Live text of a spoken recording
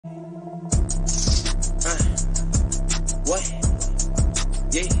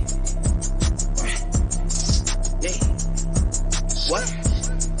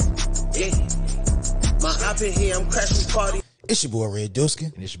Up in here, I'm crashing party. It's your boy Red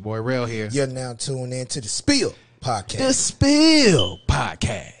Duskin. And it's your boy Rell here. You're now tuned in to the Spill Podcast. The Spill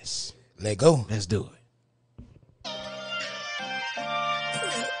Podcast. Let go. Let's do it.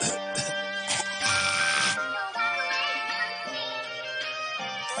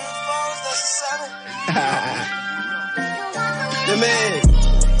 The man.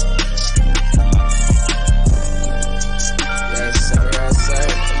 Yes, sir. Yes, sir.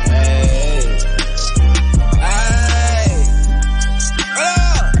 Hey.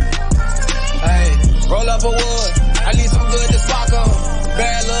 Hey. Roll up a wood. I need some good to sock on.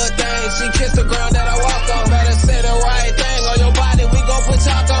 Bad little thing. She kissed the ground that I walk on. Better say the right thing on your body. We gon' put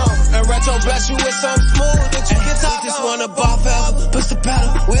chalk on. And retro bless you with some smooth that you can talk on. We just wanna ball forever. Push the pedal.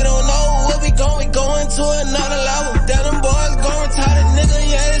 We don't know where we going. We going to another level. Then them boys gon' retire the nigga.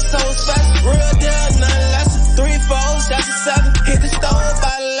 Yeah, it's so special. Real deal, nothing less. 3 4s, that's a 7. Hit the stove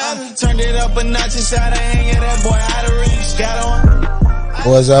by 11. Turned it up a notch and shot a hang at that boy out of reach. Got on.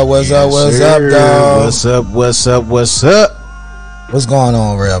 What's up, dog? What's up? What's going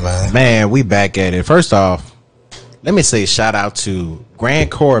on, Real, man? Man, we back at it. First off, let me say shout out to Grand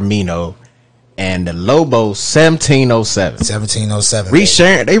Coromino and the Lobo 1707. 1707.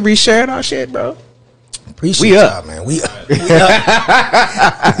 Resharing, they reshared our shit, bro. Appreciate we up, y'all, man. We up.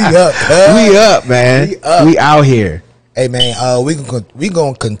 We up, man. We out here. Hey, man, we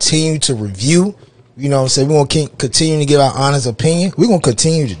gonna continue to review. You know what I'm saying? We're going to continue to give our honest opinion. We're going to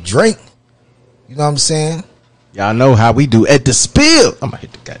continue to drink. You know what I'm saying? Y'all know how we do at the Spill. I'm going to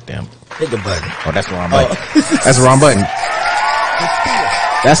hit the goddamn. Hit the button. Oh, that's the wrong button. That's the wrong button.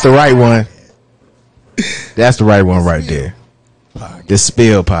 That's the right one. That's the right one right there. The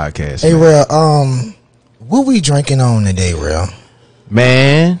Spill Podcast. Hey, Real, what we drinking on today, Real?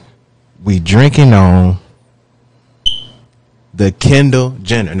 Man, we drinking on the Kendall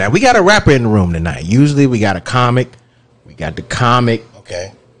Jenner. Now, we got a rapper in the room tonight. Usually, we got a comic. We got the comic.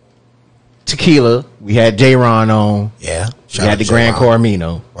 Okay. Tequila. We had J-Ron on. Yeah. We had the Grand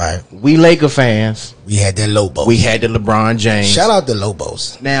Coromino. Right. We Laker fans. We had the Lobos. We had the LeBron James. Shout out the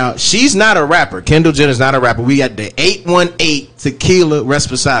Lobos. Now, she's not a rapper. Kendall Jenner's not a rapper. We got the 818 Tequila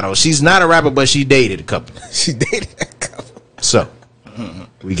Resposado. She's not a rapper, but she dated a couple. She dated a couple. So,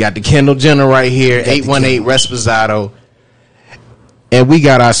 we got the Kendall Jenner right here, 818 Resposado. And we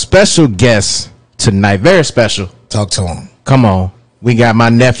got our special guest tonight. Very special. Talk to him. Come on. We got my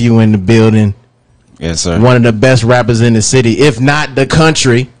nephew in the building. Yes, sir. One of the best rappers in the city, if not the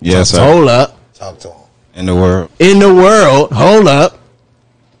country. Yes, sir. Hold up. Talk to him. In the world. In the world. Hold up.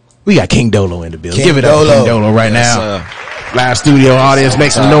 We got King Dolo in the building. Give it up to King Dolo right now. Live studio audience.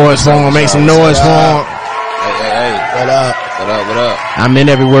 Make some noise for him. Make some noise for him. Hey. What up? What up? I'm in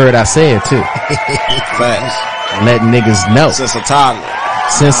every word I said, too. Facts. Letting niggas know. Since a toddler.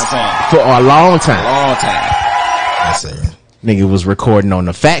 For a long time. That's it. Nigga was recording on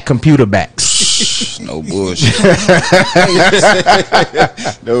the fat computer backs. No bullshit.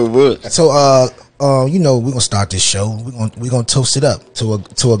 No bullshit. So, you know, we're gonna start this show. We're gonna toast it up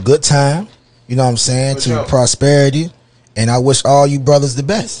to a good time. You know what I'm saying? To prosperity. And I wish all you brothers the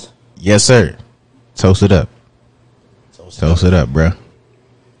best. Yes, sir. Toast it up. Toast it up, bro.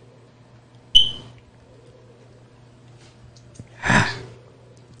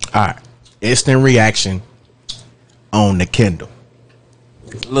 All right. Instant reaction on the Kindle.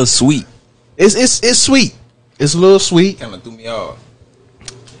 It's a little sweet. It's sweet. It's a little sweet. Kind of threw me off.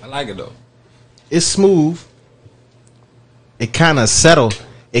 I like it though. It's smooth. It kind of settled.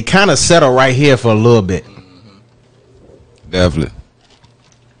 It kind of settled right here for a little bit. Definitely.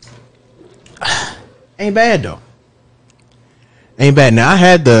 Ain't bad though. Ain't bad. Now I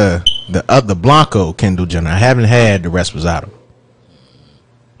had the other Blanco Kendall Jenner. I haven't had the Resposado.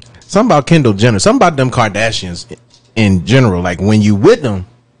 Something about Kendall Jenner. Something about them Kardashians in general. Like when you with them,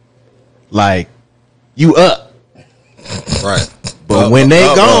 like you up. Right. But when they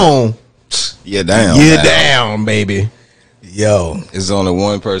gone, you're down. You're down, baby. Yo. It's only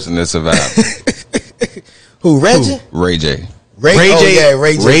one person that survived. Who, Reggie? Ray J.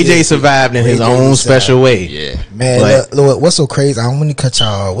 Ray J survived in his own special way. Yeah. Man, look, what's so crazy? I don't want to cut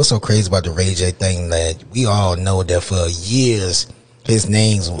y'all. What's so crazy about the Ray J thing that we all know that for years his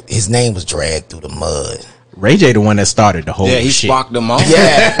name was dragged through the mud. Ray J the one that started the whole shit. Yeah, he sparked them off.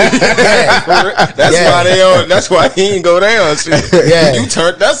 Yeah. That's why he ain't go down. Yeah. You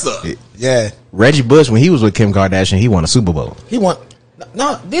turned us up. Yeah. Reggie Bush, when he was with Kim Kardashian, he won a Super Bowl. He won.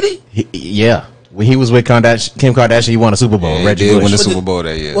 No, did he? Yeah. When he was with Kim Kardashian, he won a Super Bowl. Yeah, Reggie did Bush win the Super Bowl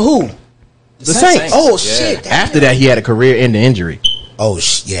that year. Well, who? The Saints. Oh, shit. After that, he had a career-ending injury. Oh,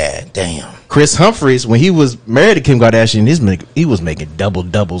 yeah, damn. Chris Humphries, when he was married to Kim Kardashian, he was making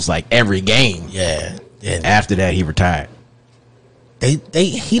double-doubles like every game. Yeah. And after that, he retired.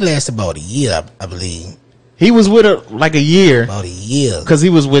 He lasted about a year, I believe. He was with her like a year. About a year. Because he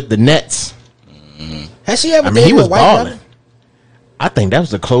was with the Nets. Has she ever I mean, he was a white balling. guy? I think that was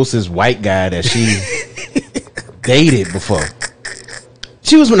the closest white guy that she dated before.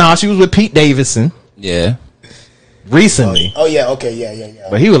 She was with Pete Davidson Yeah. recently. Oh yeah, okay, yeah.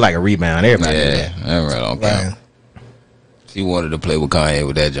 But he was like a rebound. Everybody knew Yeah. that. That don't count. Right. She wanted to play with Kanye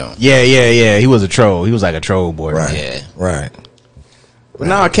with that jump. Yeah. He was a troll. He was like a troll boy. Right. Yeah. Right. But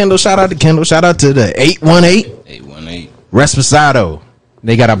now, Kendall, shout out to Kendall. Shout out to the 818 818. Resposado.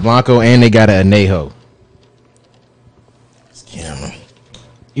 They got a Blanco and they got a Anejo. Yeah,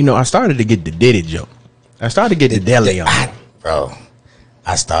 You know, I started to get the Diddy joke. I started to get the deli on. bro.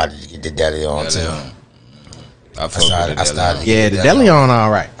 I started to get the deli on too. I started. Yeah, the deli on all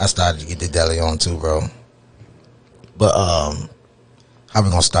right. I started to get the deli on too, bro. But how we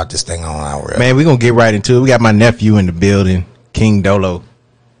gonna start this thing on our real? Man, we gonna get right into it. We got my nephew in the building, King Dolo.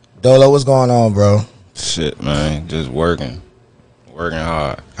 Dolo, what's going on, bro? Shit, man. Just working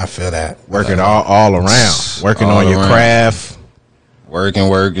hard. I feel that. Working all around. Working All on your around. craft. Working.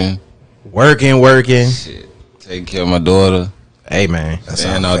 Working. Shit. Taking care of my daughter. Hey, man. That's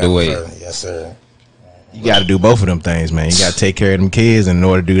Staying how I out the feel, way. bro. Yes, sir. You got to do both of them things, man. You got to take care of them kids, and in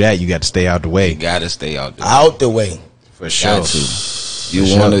order to do that, you got to stay out the You way. gotta stay out there. Out the way. For sure. Got to.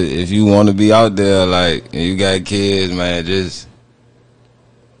 If you wanna be out there, like, and you got kids, man, just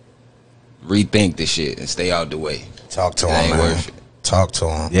rethink the shit and stay out the way. Talk to It him, ain't man. worth it. Talk to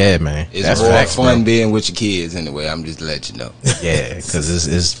him. Yeah, man. It's That's more facts, fun bro. being with your kids anyway. I'm just letting you know. Yeah, because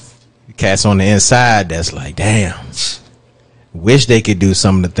it's cats on the inside that's like, damn. Wish they could do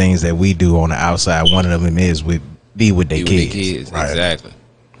some of the things that we do on the outside. One of them is be with their Be with kids. the kids. Right. Exactly.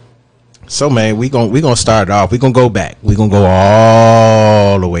 So, man, we gonna start it off. We gonna go back. We gonna go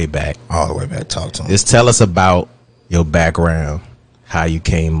all the way back. All the way back. Talk to him. Just tell us about your background, how you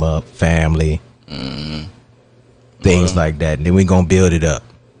came up, family, things like that. And then we gonna build it up.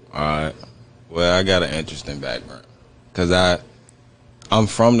 All right. Well, I got an interesting background because I'm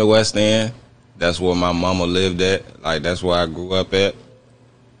from the West End. That's where my mama lived at. Like, that's where I grew up at.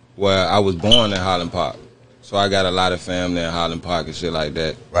 Well, I was born in Highland Park, so I got a lot of family in Highland Park and shit like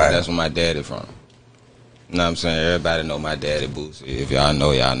that. Right. That's where my daddy from. You know what I'm saying? Everybody know my daddy, Boosie. If y'all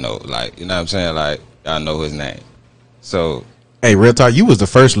know, y'all know. Like, you know what I'm saying? Like, y'all know his name. So Hey, real talk, you was the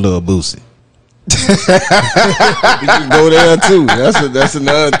first little Boosie. you can go there too. That's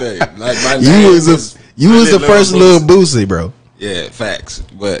another thing. Like, my name You was the first little Boosie, bro. Yeah, facts.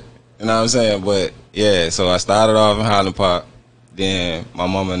 But you know what I'm saying? But yeah, so I started off in Highland Park. Then my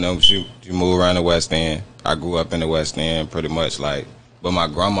mama and them, she moved around the West End. I grew up in the West End pretty much, like, but my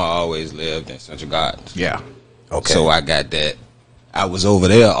grandma always lived in Central Gardens. Yeah. Okay. So I got that. I was over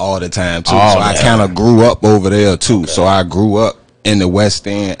there all the time too. All so the I time. kind of grew up over there too. So I grew up in the West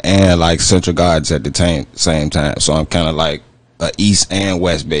End and like Central Gardens at the same time. So I'm kind of like a East and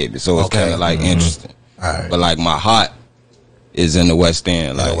West baby. So it's Okay. kind of like interesting. All right. But like my heart is in the West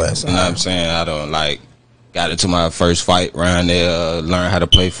End. Like, the West, you know what I'm saying? I don't like got into my first fight around there, learned how to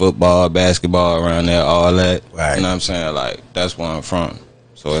play football, basketball around there, all that. Right. You know what I'm saying? Like, that's where I'm from.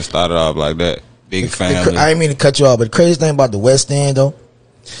 So it started off like that. Big family. I didn't mean to cut you off, but the crazy thing about the West End, though,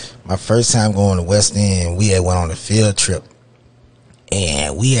 my first time going to West End, we had went on a field trip,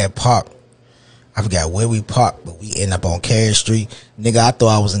 and we had parked. I forgot where we parked, but we ended up on Carey Street. Nigga, I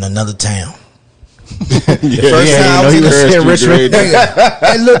thought I was in another town. First time I was in Richmond.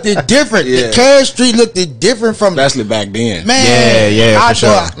 It looked different. Yeah. The Carey Street looked different from Especially back then. man. Yeah, I for sure.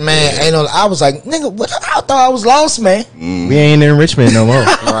 thought, man, ain't no. I was like, nigga, what? I thought I was lost, man. We ain't in Richmond no more.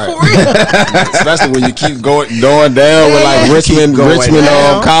 Right. Especially when you keep going down with like Richmond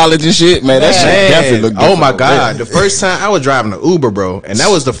down. College and shit, man. That shit definitely look Oh different my over god! there. The first time I was driving an Uber, bro, and that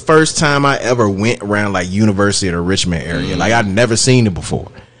was the first time I ever went around like University of the Richmond area. Like I'd never seen it before.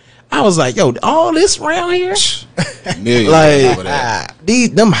 I was like, yo, all this around here, Millions like over there.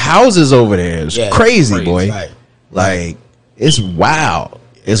 them houses over there is Yeah, crazy, crazy. boy. Right. Like it's wild.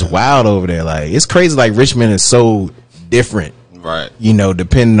 It's wild over there. Like it's crazy. Like Richmond is so different, Right. you know,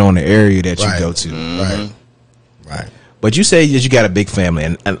 depending on the area that you Right. go to. Right. Right. But you say that you got a big family,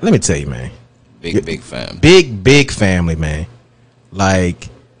 and let me tell you, man, Big family. big family, man. Like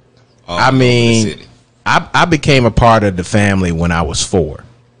All I over the mean, city. I became a part of the family when I was 4,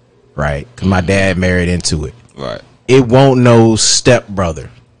 right? Because my dad married into it. Right. It won't no step brother.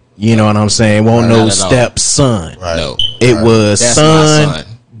 You know what I'm saying? Won't Not no at all. step son. Right. No. It was That's my son, son.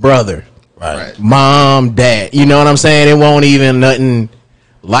 brother, Right. mom, dad. You know what I'm saying? It won't even nothing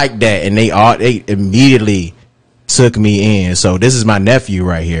like that. And they immediately took me in. So this is my nephew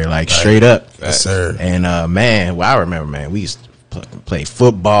right here, like straight up. Yes, sir. And man, well, I remember, man, we used to play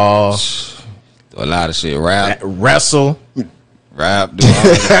football, Do a lot of shit, rap, wrestle, do all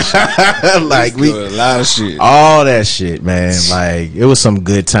that shit. like Do a lot of shit. all that shit, man. Like it was some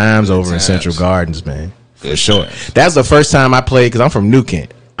good times over in times. Central Gardens, man. For Good sure. times. That's the first time I played because I'm from New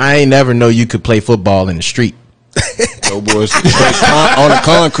Kent. I ain't never know you could play football in the street. No bullshit. On the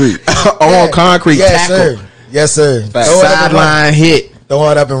concrete. On concrete Yes, tackle. sir. Yes, sir. Facts. Throw it up and run. Sideline hit. Throw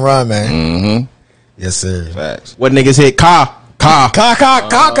it up and run, man. Mm-hmm. Yes, sir. Facts. What niggas hit? Car Car coming.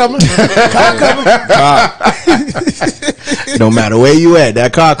 Car coming. No matter where you at,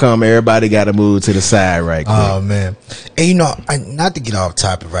 that car come, everybody got to move to the side right quick. Oh man, and you know, not to get off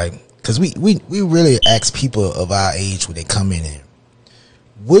topic, right? Because we really ask people of our age when they come in here,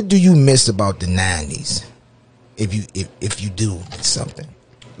 what do you miss about the '90s? If you do miss something,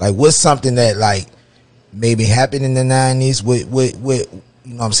 like what's something that like maybe happened in the '90s? What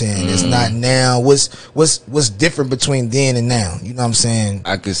you know what I'm saying? It's not now. What's different between then and now? You know what I'm saying?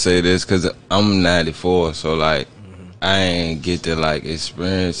 I could say this because I'm 94, so like I ain't get to like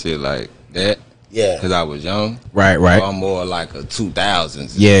experience it like that. Yeah. Because I was young. Right. So I'm more like a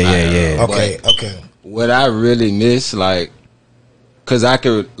 2000s. Yeah. Okay. What I really miss, like, because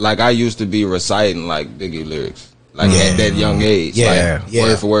I used to be reciting like Biggie lyrics, like at that young age, like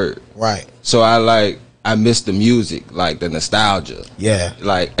word for word. Right. So I miss the music, like the nostalgia. Yeah.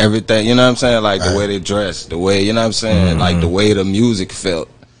 Like everything, you know what I'm saying? Like the way they dressed, the way, you know what I'm saying? Like the way the music felt,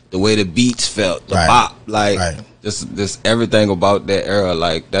 the way the beats felt, the bop, like just everything about that era,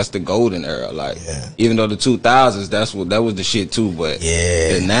 like that's the golden era. Like even though the 2000s, that was the shit too, but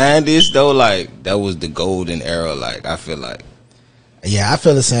the 90s though, like that was the golden era. Like I feel like. Yeah, I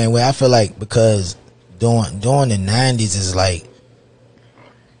feel the same way. I feel like because during the 90s is like,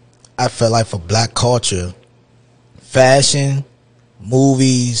 I felt like for black culture, fashion,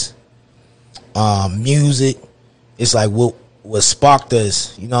 movies, music, it's like what sparked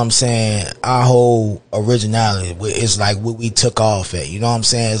us, you know what I'm saying, our whole originality. It's like what we took off at, you know what I'm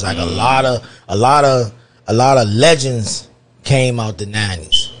saying? It's like a lot of legends came out the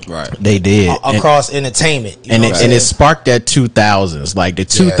 90s. Right. They did. Across entertainment. And it sparked that 2000s. Like the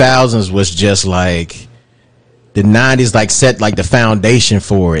 2000s was just like the 90s like set like the foundation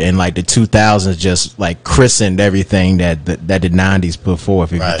for it, and like the 2000s just like christened everything that the 90s put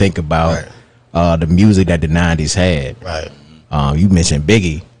forth. If you think about the music that the 90s had. Right. You mentioned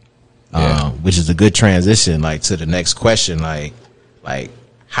Biggie, which is a good transition like to the next question. Like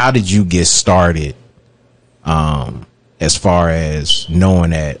how did you get started as far as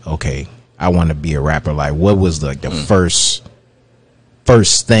knowing that, okay, I want to be a rapper? Like what was like the first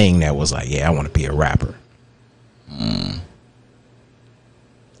thing that was like, yeah, I want to be a rapper?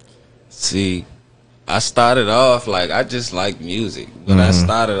 See, I started off like I just like music, but I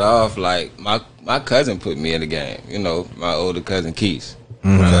started off like my cousin put me in the game. You know, my older cousin Keith.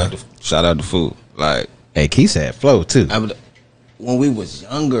 Shout out to Food. Like, hey, Keith had flow too. When we was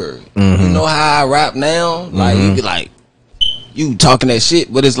younger, you know how I rap now. Like you be like, you talking that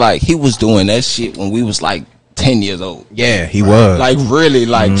shit, but it's like he was doing that shit when we was like 10 years old. Yeah, he was like really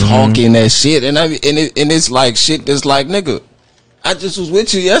like talking that shit, and it's like shit that's like, nigga, I just was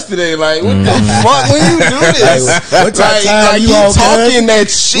with you yesterday. Like, what the fuck when you do this? What time like you talking that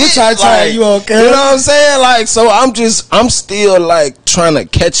shit? What time you okay? You know what I'm saying? Like, so I'm still like trying to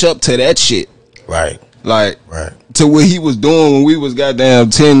catch up to that shit. Right. Like, to what he was doing when we was goddamn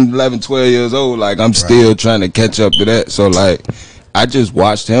 10, 11, 12 years old. Like, I'm still trying to catch up to that. So like, I just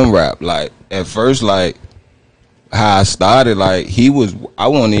watched him rap. Like, at first, like, how I started, like I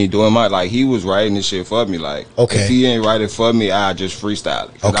wasn't even doing he was writing this shit for me. Like, if he ain't writing for me, I just freestyle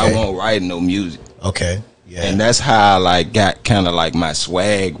it, because I won't write no music. Yeah. And that's how I like got kind of like my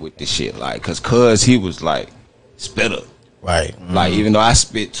swag with the shit, like, cause he was like spitter, right? Like, even though I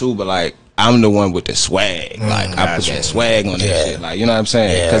spit too, but like I'm the one with the swag. Like, I put that swag on that shit. Like, you know what I'm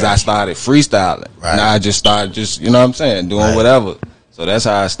saying? Because I started freestyling. Now I just started you know what I'm saying, doing whatever. So that's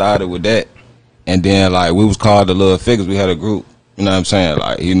how I started with that. And then, like, we was called the Little Figures. We had a group. You know what I'm saying?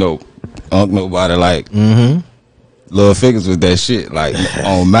 Like, you know, nobody, like, Little Figures with that shit. Like,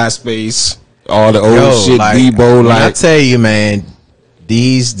 on MySpace, all the old shit, like, Debo. Like, I tell you, man,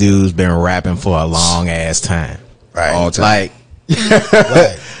 these dudes been rapping for a long ass time. Right. All time. Like,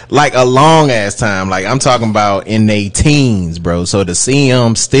 like a long ass time. Like, I'm talking about in their teens, bro. So to see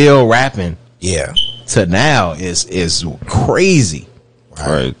them still rapping, to now is crazy.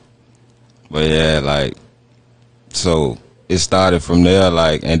 Right. But yeah, like, so it started from there,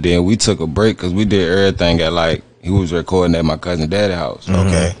 like, and then we took a break because we did everything at, like, he was recording at my cousin daddy's house.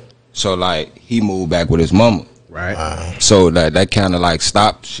 Okay. So, like, he moved back with his mama. Right. So that kind of like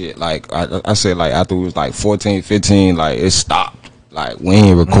stopped shit. Like I said, like after we was like 14, 15, like it stopped. Like we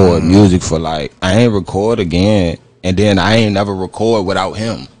ain't record music for like I ain't record again, and then I ain't never record without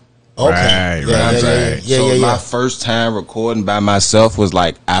him. Okay. So my first time recording by myself was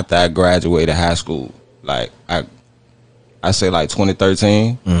like after I graduated high school. Like I say like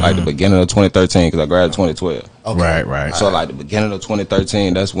 2013, like the beginning of 2013, because I graduated 2012. Okay. Right. So like the beginning of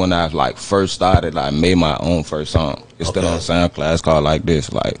 2013, that's when I like first started. Like made my own first song. It's still on SoundCloud. It's called Like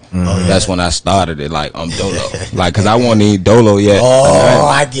This. Like that's when I started it. Like I'm Dolo. Like because I wasn't need Dolo yet. Oh,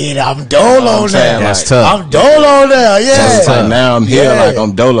 I get it. I'm Dolo now. That's tough. I'm Dolo now. Yeah. So it's like now I'm here. Like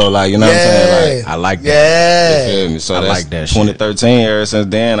I'm Dolo. Like you know what I'm saying. Like I like that. Yeah. you feel me? So I that's like that 2013. Ever since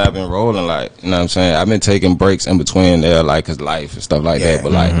then, I've been rolling. Like you know what I'm saying. I've been taking breaks in between there, like cause life and stuff like that.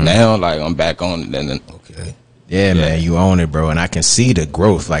 But like now, like I'm back on it. And Okay. Yeah, man, you own it, bro, and I can see the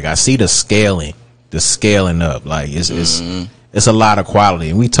growth. Like I see the scaling up. Like it's a lot of quality,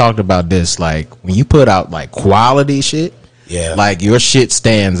 and we talked about this. Like when you put out like quality shit, like your shit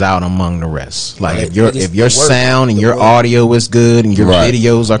stands out among the rest. Like if your sound and your audio is good and your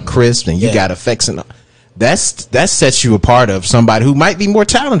videos are crisp and you got effects and that sets you apart of somebody who might be more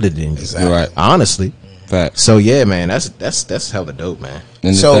talented than you. Exactly. Right. Honestly. Fact. So yeah, man, that's hella dope, man.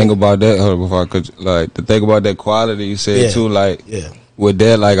 And the thing about that, hold on, before I could, like the thing about that quality you said too, like with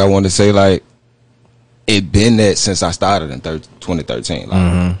that, like I want to say, like it been that since I started in 2013.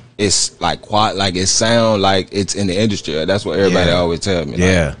 Like it's like like it sound like it's in the industry. That's what everybody always tell me.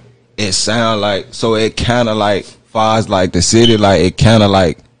 Like, it sound like so it kind of like far as like the city, like it kind of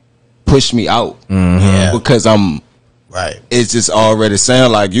like pushed me out because I'm It's just already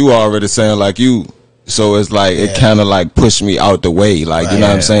sound like you already sound like you. So it's like it kind of like pushed me out the way, like you know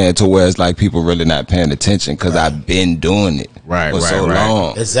what I'm saying, to where it's like people really not paying attention because I've been doing it for so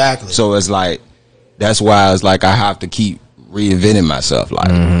long. Exactly. So it's like that's why it's like I have to keep reinventing myself, like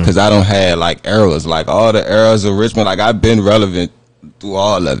because I don't have like eras, like all the eras of Richmond. Like I've been relevant through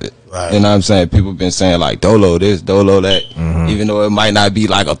all of it. Right. You know what I'm saying? People been saying like Dolo this, Dolo that, even though it might not be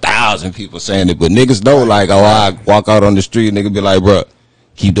like 1,000 people saying it, but niggas know like I walk out on the street, nigga be like, bro.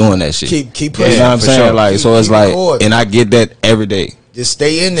 Keep doing that shit. Keep pushing. You know what I'm saying? Sure. Like, so it's like, recording. And I get that every day. Just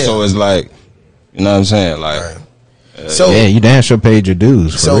stay in there. So it's like, you know what I'm saying? Like, so yeah, you damn sure paid your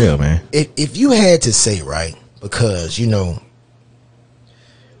dues for real, man. If you had to say, right, because you know,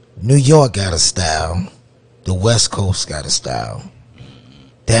 New York got a style, the West Coast got a style,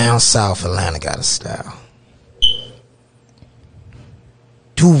 down south Atlanta got a style.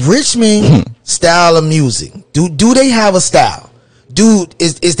 Do Richmond style of music? Do they have a style? Dude,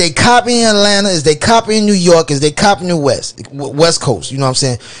 is they copying Atlanta? Is they copying New York? Is they copying the West Coast? You know what I'm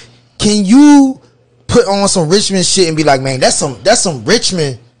saying? Can you put on some Richmond shit and be like, man, that's some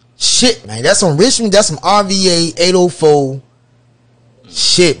Richmond shit, man. That's some Richmond. That's some RVA 804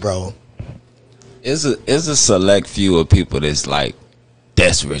 shit, bro. It's a select few of people that's like,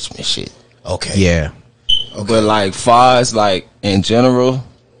 that's Richmond shit. Okay. Yeah. Okay. But like far as like in general,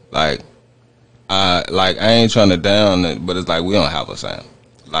 like I ain't trying to down it, but it's like we don't have a sound.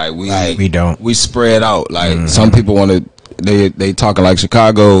 Like we don't. We spread out. Like some people want to. They talking like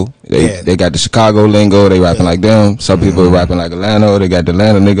Chicago. They got the Chicago lingo. They rapping like them. Some people rapping like Atlanta. They got the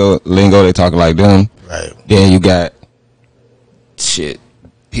Atlanta lingo. They talking like them. Right. Then you got shit.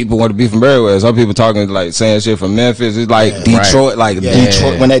 People want to be from everywhere. Some people talking like saying shit from Memphis. It's like Detroit. Like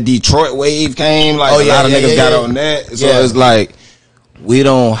Detroit when that Detroit wave came. Like a lot of niggas got on that. So it's like. We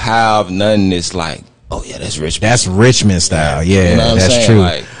don't have nothing that's like, oh yeah, that's Richmond. That's Richmond style. Yeah, you know what that's I'm saying? true.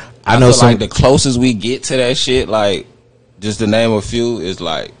 Like, I know like the closest we get to that shit, like just to name a few, is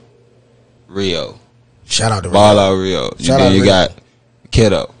like Rio. Shout out to Ball out Rio. You got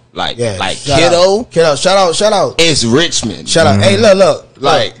Kiddo. Like Kiddo. Kiddo. Shout out. It's Richmond. Shout out. Hey, look.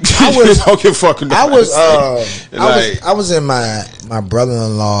 Like I was talking fucking. I was in my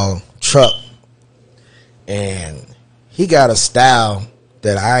brother-in-law truck, and he got a style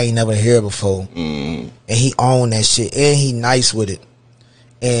that I ain't never heard before, and he owned that shit, and he nice with it.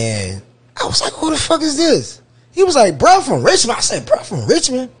 And I was like, "Who the fuck is this?" He was like, "Bro, from Richmond." I said, "Bro, from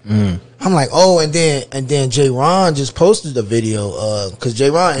Richmond." I'm like, "Oh," and then J. Ron just posted the video, cause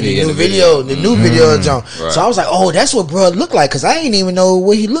J. Ron in the new video, John. Right. So I was like, "Oh, that's what bro looked like," cause I ain't even know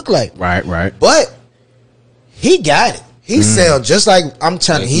what he looked like. Right. But he got it. He sound just like I'm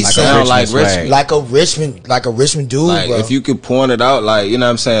telling you. He sound like Richmond, like a Richmond dude. Like bro. if you could point it out, like you know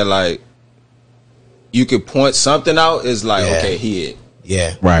what I'm saying, like you could point something out. Is like okay, he it.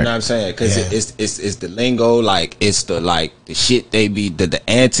 Yeah. Right. You know what I'm saying? Because Yeah. it's the lingo, like it's the shit they be the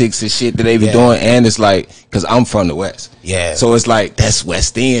antics and shit that they be Yeah. doing, and it's like because I'm from the West, Yeah. So it's like that's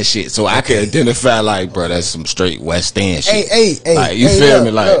West End shit. So I can identify like, bro, that's some straight West End shit. Hey, like, you feel look,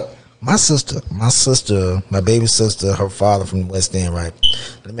 me? Like look. My baby sister, her father from the West End, right?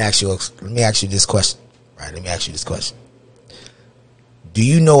 Let me ask you this question. Right, let me ask you this question. Do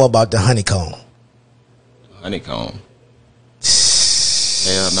you know about the honeycomb? honeycomb.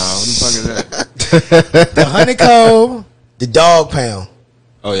 Hell no, what the fuck is that? The honeycomb, the dog pound.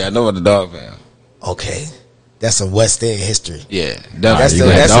 Oh yeah, I know what the dog pound. Okay. That's a West End history. Yeah, That's you the-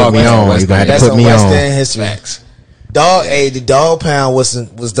 gonna that's have to a- put me on. You gonna have to That's put a me West on. End history. Facts. The dog pound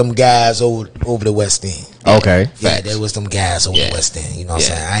was them guys over the West End. Okay. Yeah, Facts. there was them guys over Yeah. the West End. You know what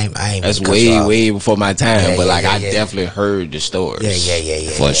Yeah. I'm saying? I ain't. That's gonna cut you off. way before my time, Yeah, but yeah, like yeah, I yeah. definitely heard the stories. Yeah,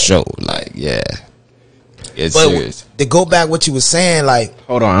 for yeah. sure. Like it's But serious. to go back what you were saying, like,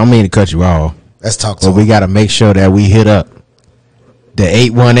 Hold on, I don't mean to cut you off, let's talk to but we him. got to make sure that we hit up the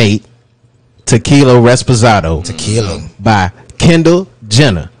 818 Tequila Resposado Tequila. by Kendall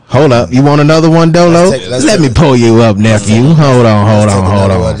Jenner. Hold up, you want another one, Dolo? let's Let take me it. pull you up, nephew. Hold Let's take on.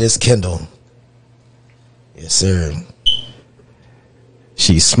 another one of this Kindle. Yes, sir.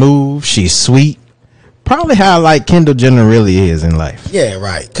 She's smooth, she's sweet. Probably how like Kendall Jenner really is in life. Yeah,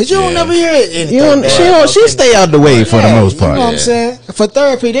 right. Cause you don't Yeah. never hear anything. You don't, bad she about stay out the way for the Yeah, most part. You know what I'm saying? For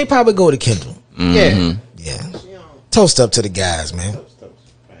therapy, they probably go to Kindle. Yeah. Yeah. Toast up to the guys, man.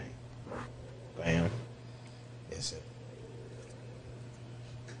 Bam. Yes, sir.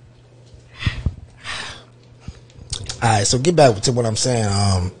 All right, so get back to what I'm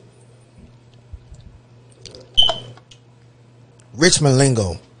saying. Richmond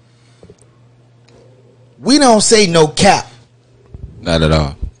lingo. We don't say no cap. Not at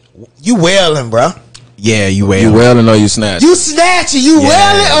all. You wailing, bro. Yeah, you You wailing. wailing or you snatch? You snatching. You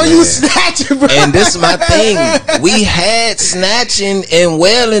wailing or you snatching, bro. And this is my thing. We had snatching and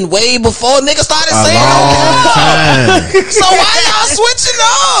wailing way before niggas started A saying long time. So why y'all switching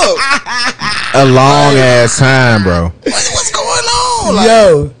up? A long ass time, bro. What's going on? Like,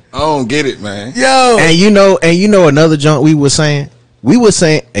 Yo. I don't get it, man. Yo. And you know another junk we were saying? We were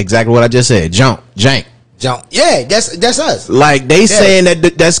saying exactly what I just said. Jank. Jump. Yeah, that's us. Like they saying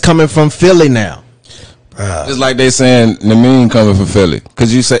that's coming from Philly now. It's like they saying Namin coming from Philly,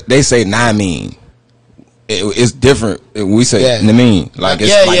 because they say Namin. It's different. We say Namin, like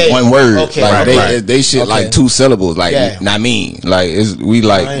it's one word. Okay, like right. they shit like two syllables, like Namin. Like we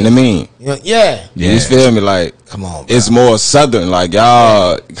like Right. Namin. Yeah. You feel me? Like Come on, bro. it's more southern. Like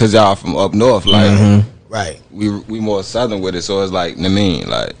y'all, because y'all from up north. Like Right. we more southern with it, so it's like Namin.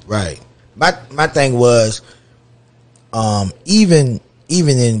 Like Right. My thing was, even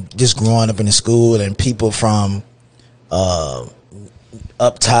in just growing up in the school and people from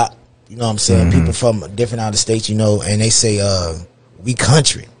up top, you know what I'm saying? People from different outer states, you know, and they say we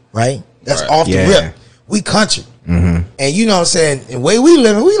country, right? That's Right. off the Yeah. rip. We country. And you know what I'm saying? The way we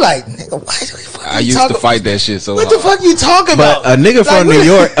living, we like, nigga, I used to fight that shit. So What the fuck you talking But about? a nigga from Like,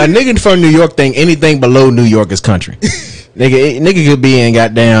 New York, think anything below New York is country. nigga could be in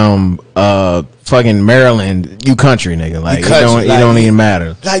goddamn fucking Maryland, you country nigga. Like country, it like- don't even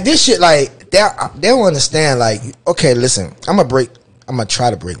matter. Like this shit, like they don't understand. Like, okay, listen, I'm gonna try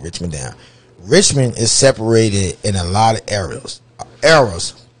to break Richmond down. Richmond is separated in a lot of areas,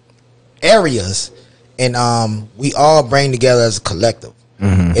 and we all bring together as a collective.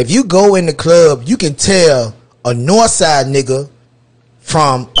 If you go in the club, you can tell a north side nigga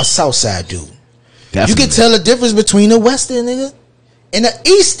from a south side dude. You can tell the difference between a west end nigga and an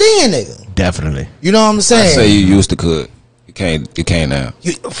east end nigga. Definitely. You know what I'm I saying? say you used to could. You can't now.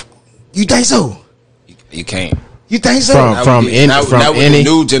 You think so? You can't. You think so? From Now with any the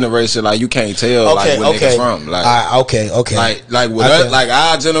new generation, like you can't tell like where niggas from. Like okay. like with us, like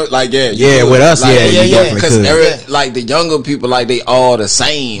our generation, like Yeah, with us, like, yeah, you definitely because could. like the younger people, like they all the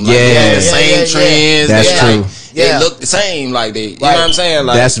same. Like, Yeah. they have the Yeah, same trends. That's they, true. Like, they look the same. Like they, you know what I'm saying?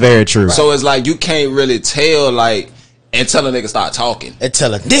 Like that's very true. So it's like you can't really tell like until a nigga start talking.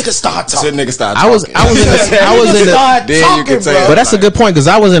 Until a nigga start talking. Until a nigga start I was talking. I was in Start the, Then you talking, can tell. bro. but that's a good point because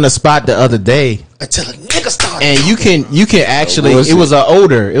I was in a spot the other day Until a nigga start and talking. you can actually bullshit. it was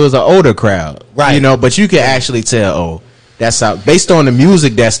an older crowd, Right. You know, but you can actually tell, oh, that's how based on the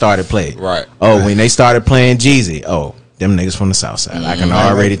music that started playing, Right. Oh, when they started playing Jeezy, oh, them niggas from the South Side, I can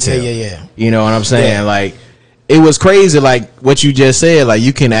already tell. Yeah. You know what I'm saying? Yeah. Like it was crazy, like what you just said. Like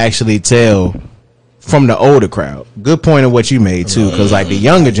you can actually tell from the older crowd. Good point of what you made too, because like the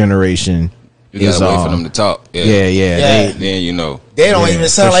younger generation, You gotta wait for them to talk. Yeah. Then you know they don't even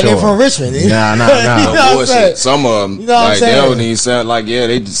sound like they're from Richmond. Nah. You know what I'm saying? Some of them, You know what I'm like they saying? don't even sound like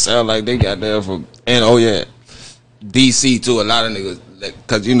they just sound like they got there from. And DC too. A lot of niggas,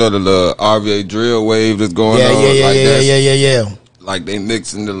 cause you know the little RVA drill wave that's going on. Yeah. Like they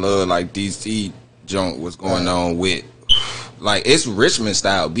mixing the little like DC junk what's going on with. Like it's Richmond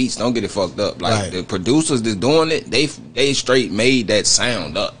style beats. Don't get it fucked up. Like the producers that's doing it, they straight made that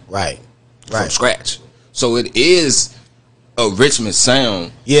sound up. From scratch. So it is a Richmond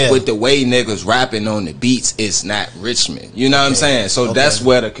sound. Yeah. With the way niggas rapping on the beats, it's not Richmond. You know what I'm saying? So that's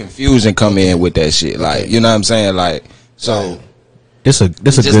where the confusion come in with that shit. Like, you know what I'm saying? Like, so this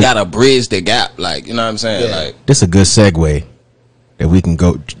just good, gotta bridge the gap. Like, you know what I'm saying? Yeah. Like, this a good segue that we can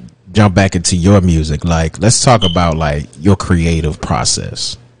jump back into your music. Like, let's talk about like your creative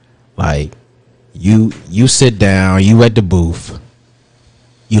process. Like, you sit down, you at the booth,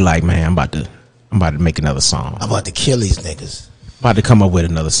 you like, man, I'm about to make another song. I'm about to kill these niggas. About to come up with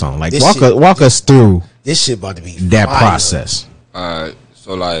another song. Like, This walk us through This shit about to be that fire. process. alright.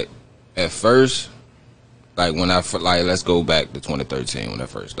 So like at first, like when let's go back to 2013 when I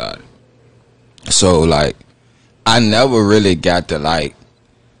first started. So like I never really got to like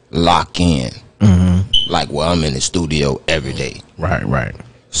lock in. Like, well, I'm in the studio every day. Right.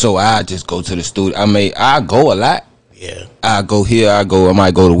 So I just go to the studio. I go a lot. Yeah. I go here, I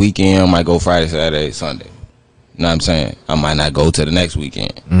might go the weekend, I might go Friday, Saturday, Sunday. You know what I'm saying? I might not go to the next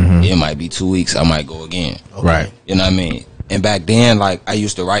weekend. It might be 2 weeks, I might go again. Okay. Right. You know what I mean? And back then, like, I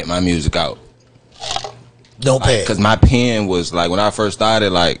used to write my music out. Notepad. Because my pen was, like, when I first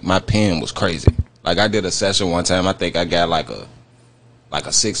started, like, my pen was crazy. Like, I did a session one time, I think I got, like a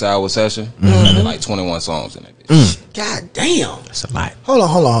 6-hour session. I did, like, 21 songs in that bitch. God damn. That's a lot. Hold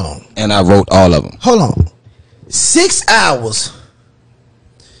on. And I wrote all of them. Hold on. 6 hours.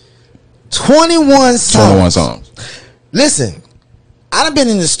 21 songs. 21 songs. Listen, I done been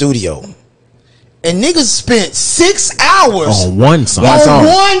in the studio and niggas spent 6 hours On one song.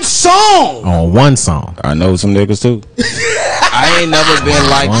 On one song. I know some niggas too. I ain't never been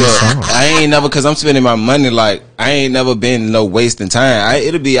like that. I ain't never, cause I'm spending my money like I ain't never been no wasting time.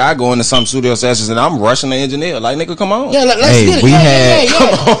 I go into some studio sessions and I'm rushing the engineer. Like, nigga, come on. Yeah, let's Hey, get it. we Yeah, had- yeah,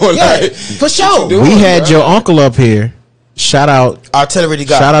 Come on, like, for sure. doing? We had bro? your uncle up here. Shout out Artillery to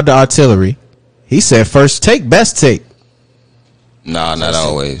Shout out to Artillery. He said first take, best take. Nah, not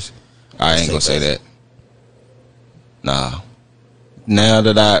always. I ain't gonna say that. Nah. Now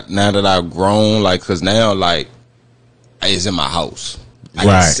that I've grown, like, cause now like it's in my house.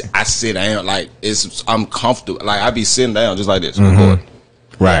 Right. I sit down like I'm comfortable. Like I be sitting down just like this. Recording.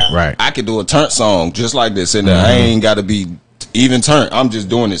 Right. I could do a turn song just like this, and I ain't got to be even turn. I'm just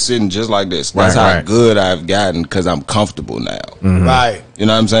doing it sitting just like this. That's how good I've gotten because I'm comfortable now. Right. You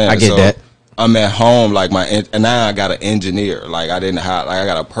know what I'm saying? I get that. I'm at home, like and now I got an engineer. Like I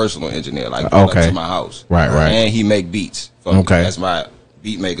got a personal engineer, like up to my house. Right. And he make beats. So that's my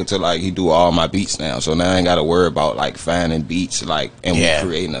beat maker to like he do all my beats now. So now I ain't got to worry about like finding beats like and we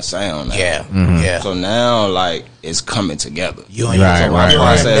creating a sound. Now. Yeah. So now like it's coming together. You ain't Right, so right.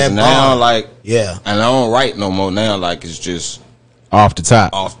 Process now like yeah. and I don't write no more now. Like it's just Off the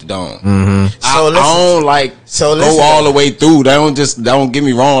top. off the dome. So I don't like go all the way through. Don't get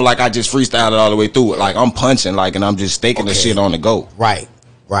me wrong. Like I just freestyle it all the way through. Like I'm punching, like, and I'm just taking the shit on the go. Right.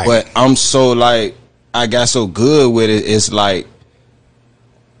 But I'm so like I got so good with it. It's like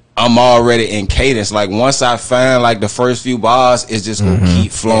I'm already in cadence. Like once I find like the first few bars, it's just gonna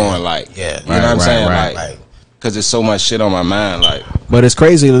keep flowing. Like you know what I'm saying? Like because there's so much shit on my mind. Like, but it's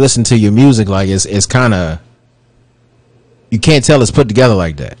crazy to listen to your music. Like it's kind of. You can't tell it's put together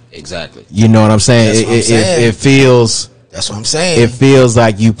like that. Exactly. You know what I'm saying? That's what I'm saying. It feels. That's what I'm saying. It feels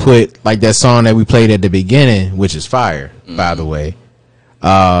like you put like that song that we played at the beginning, which is fire, by the way.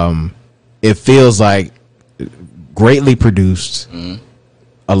 It feels like greatly produced,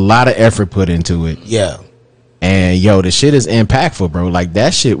 a lot of effort put into it. Yeah. And yo, the shit is impactful, bro. Like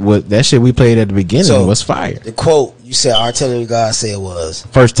that shit we played at the beginning was fire. The quote you said, Artillery God said was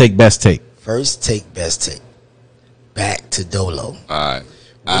first take, best take. First take, best take. Back to Dolo. all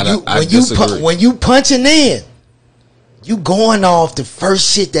right. When you punching in, you going off the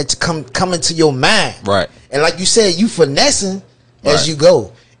first shit that's coming to your mind. Right. And like you said, you finessing as you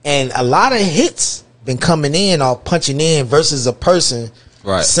go. And a lot of hits been coming in or punching in versus a person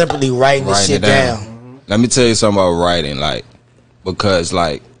simply writing the shit down. Let me tell you something about writing, like, because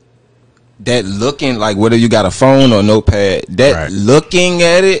like that looking, like whether you got a phone or notepad, that looking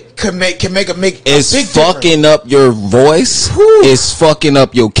at it can make a it's big fucking up your voice. It's fucking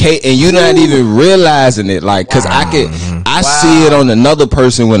up your and you're not even realizing it. Like, cause I I see it on another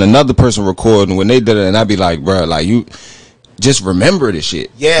person when another person recording when they did it, and I be like, bro, like you just remember this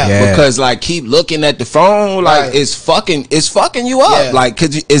shit. Yeah. Because like keep looking at the phone, like it's fucking you up. Like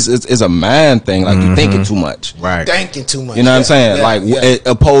cause it's a mind thing. Like you thinking too much. Right. Thinking too much. You know what I'm saying? Like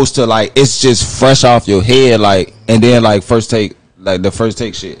opposed to like it's just fresh off your head. Like and then like first take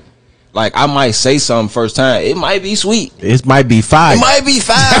shit. Like I might say something first time. It might be sweet. It might be fire. It might be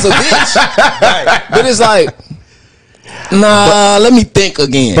fire as a bitch. Right. But it's like, nah, let me think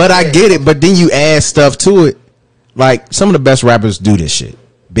again. But I get it. But then you add stuff to it. Like some of the best rappers do this shit.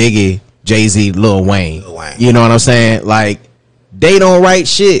 Biggie, Jay-Z, Lil Wayne. You know what I'm saying? Like they don't write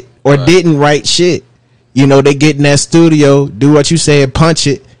shit or didn't write shit. You know, they get in that studio, do what you said, punch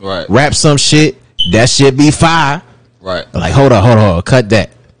it, rap some shit. That shit be fire. Right. Like hold on, cut that.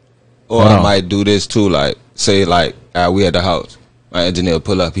 Or I might do this too, like say like we at the house, my engineer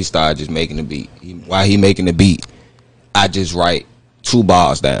pull up, he started just making the beat. While he making the beat, I just write 2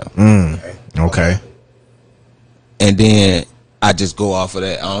 bars down. Okay. And then I just go off of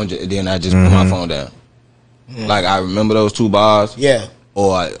that. Then I just put my phone down. Like I remember those 2 bars. Yeah.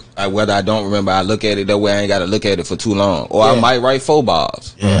 Or whether I don't remember, I look at it that way. I ain't got to look at it for too long. Or I might write 4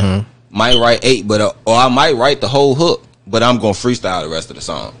 bars. Yeah. Might write 8, but or I might write the whole hook. But I'm gonna freestyle the rest of the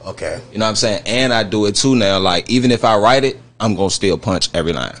song. Okay. You know what I'm saying? And I do it too now. Like even if I write it, I'm gonna still punch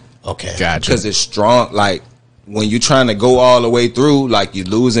every line. Okay. Gotcha. Because it's strong. Like when you're trying to go all the way through, like you're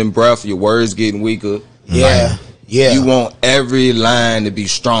losing breath, your words getting weaker. Yeah. Like, yeah. You want every line to be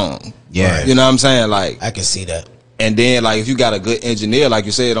strong. Yeah. You know what I'm saying? Like I can see that. And then like if you got a good engineer, like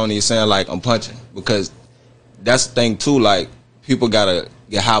you said, only you're saying like I'm punching. Because that's the thing too, like people gotta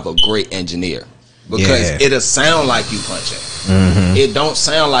have a great engineer. Because it'll sound like you punching. It don't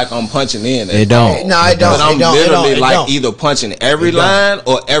sound like I'm punching in. It don't. No, it don't. But I'm literally like either punching every line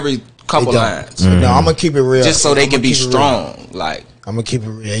or every couple lines. No, I'm gonna keep it real. Just so they can be strong. Like I'm gonna keep it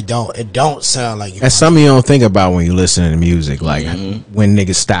real. It don't sound like you. That's something you don't think about when you listen to music. Like when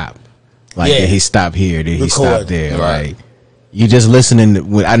niggas stop. Like did he stop here? Did he stop there? Right. Like you just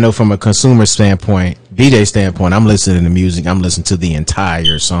listening. I know from a consumer standpoint, DJ standpoint, I'm listening to music. I'm listening to the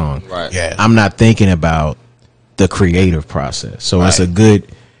entire song. Right. Yeah. I'm not thinking about the creative process. So it's a good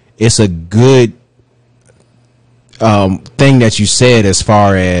thing that you said as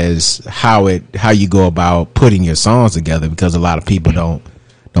far as how you go about putting your songs together, because a lot of people don't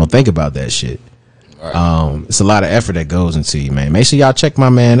think about that shit. Right. It's a lot of effort that goes into you, man. Make sure y'all check my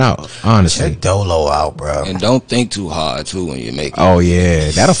man out. Honestly, check Dolo out, bro. And don't think too hard too when you make it. Oh yeah,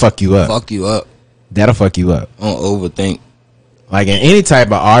 that'll fuck you up. That'll fuck you up. Don't overthink. Like in any type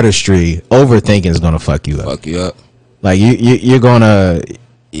of artistry, overthinking is gonna fuck you up. Fuck you up. Like you're gonna,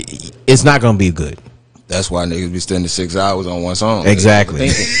 it's not gonna be good. That's why niggas be spending 6 hours on one song.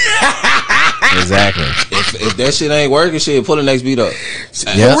 Exactly. Exactly. If that shit ain't working, shit, pull the next beat up.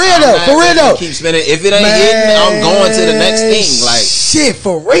 Yeah. For real though. Keep spinning. If it ain't hitting, I'm going to the next thing. Like shit,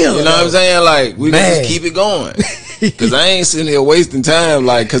 for real. You know what I'm saying? Like we just keep it going. Cause I ain't sitting here wasting time.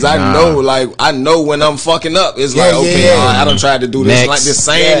 Like, cause I know when I'm fucking up. It's like I done tried to do this like the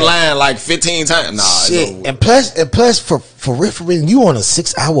same line like 15 times. Nah, shit. And plus for real, you on a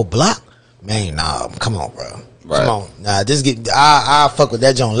 6-hour block, man. Nah, come on, bro. Right. Come on. Nah, just get. I'll fuck with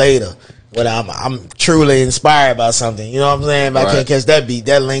that joint later. When I'm truly inspired by something, you know what I'm saying? If I can't catch that beat,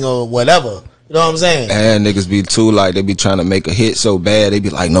 that lingo, whatever, you know what I'm saying? And niggas be too like they be trying to make a hit so bad, they be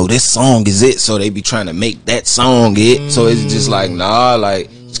like, no, this song is it. So they be trying to make that song it. So it's just like, nah, like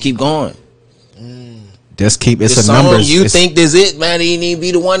just keep going. Just keep. It's the a song numbers. You think this it, man? He need to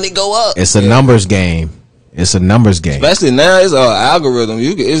be the one that go up. It's a numbers game. It's a numbers game. Especially now, it's an algorithm.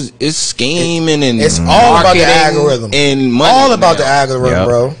 It's scheming and it's all about the algorithm and money. All about the algorithm,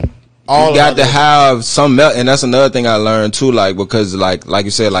 bro. You got to have some, and that's another thing I learned too. Like because like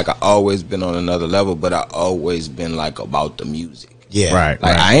you said, like I always been on another level, but I always been like about the music. Yeah, right.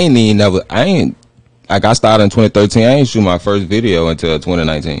 Like I ain't like I started in 2013. I ain't shoot my first video until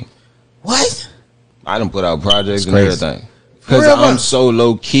 2019. What? I done put out projects and everything. Because I'm so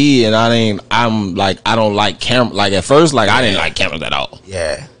low key and I'm like I don't like camera. Like at first, like I didn't like cameras at all.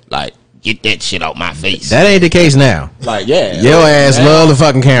 Yeah. Like get that shit out my face. That ain't the case now. Like your ass love the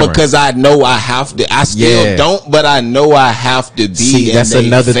fucking camera because I know I have to. I still don't, but I know I have to be. See, that's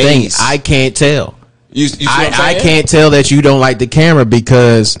another thing. I can't tell. You see what I'm saying? I can't tell that you don't like the camera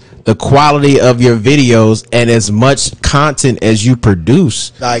because the quality of your videos and as much content as you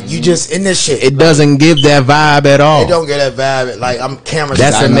produce, like you just in this shit, it doesn't give that vibe at all. It don't get that vibe. Like I'm camera shy.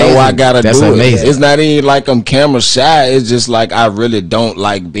 That's amazing. I know I gotta do amazing. it. It's not even like I'm camera shy. It's just like I really don't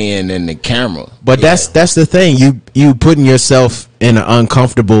like being in the camera. But that's the thing. You putting yourself in an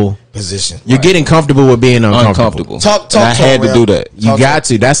uncomfortable position. You're getting comfortable with being uncomfortable. Talk. And I had to do that. You got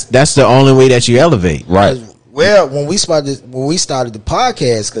to. That's the only way that you elevate. Right. Well, when we started the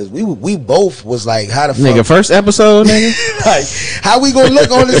podcast, because we both was like, how the fuck, Nigga, first episode, nigga. like, how we gonna look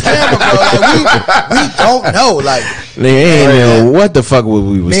on this camera, bro? Like, we don't know. Like, Nigga, ain't know what the fuck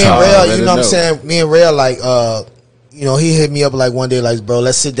we was me and talking Rell, about. you know what I'm saying? Me and Rell, like, you know, he hit me up like one day, like, bro,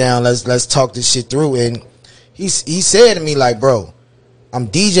 let's sit down, let's talk this shit through. And he said to me, like, bro, I'm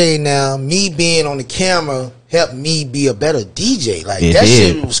DJing now. Me being on the camera helped me be a better DJ. Like, that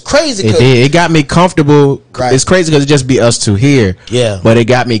shit was crazy. It got me comfortable. Right. It's crazy because it just be us two here. Yeah. But it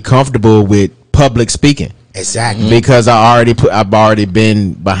got me comfortable with public speaking. Exactly. Because I've already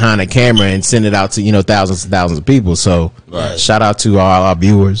been behind a camera and sent it out to, you know, thousands and thousands of people. So shout out to all our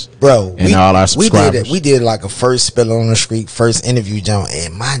viewers, bro, and all our subscribers. We did like a first Spill on the Street, first interview, John,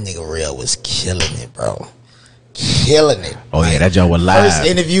 and my nigga Rell was killing it, bro. Killing it. Oh yeah, that joint was live. First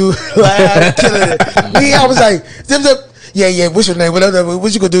interview live, killing it. Me, I was like, zip, zip. Yeah, what's your name?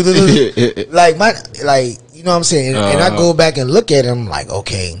 What you gonna do? Like you know what I'm saying? And I go back and look at him like,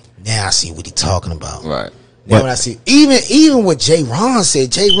 okay, now I see what he talking about. Right. Now when I see even what Jay Ron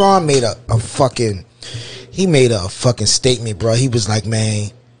said, Jay Ron made a fucking statement, bro. He was like,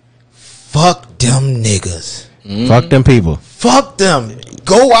 man, fuck them niggas. Fuck them people. Fuck them.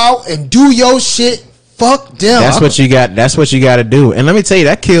 Go out and do your shit. Fuck them. That's what you got. That's what you got to do. And let me tell you,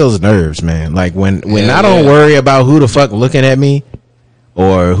 that kills nerves, man. Like when I don't worry about who the fuck looking at me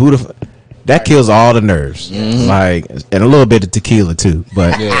or who that kills all the nerves. Like, and a little bit of tequila too.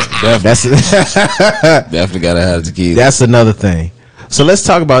 But that's definitely gotta have tequila. That's another thing. So let's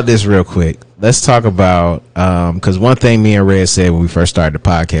talk about this real quick. Let's talk about because one thing me and Redd said when we first started the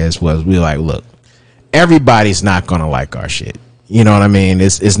podcast was we were like, look, everybody's not gonna like our shit. You know what I mean?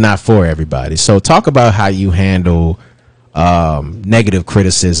 It's not for everybody. So talk about how you handle negative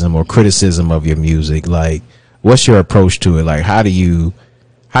criticism or criticism of your music. Like, what's your approach to it? Like, how do you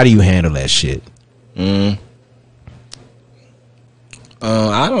handle that shit? I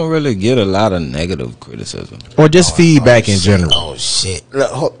don't really get a lot of negative criticism or just feedback in general. Oh shit!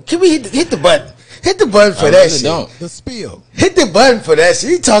 Look, can we hit the button? Hit the button for that shit. Don't. The spill. Hit the button for that shit.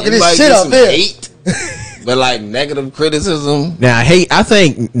 You talking You this might shit get up some there? hate, but like negative criticism. Now, I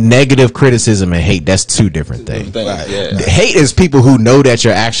think negative criticism and hate, that's two different things. Right. Yeah. Hate is people who know that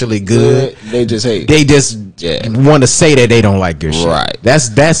you're actually good. They just hate. They just want to say that they don't like your shit. Right.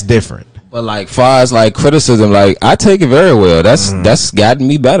 That's different. But like far as like criticism, like I take it very well. That's gotten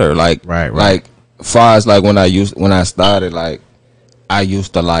me better. Like right. Like far as like when I started, like I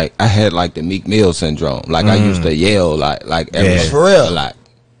used to like I had like the Meek Mill syndrome. Like I used to yell like every For real. like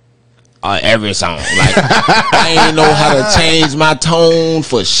every song. Like I ain't know how to change my tone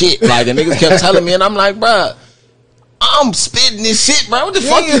for shit. Like the niggas kept telling me, and I'm like, bruh, I'm spitting this shit, bro. What the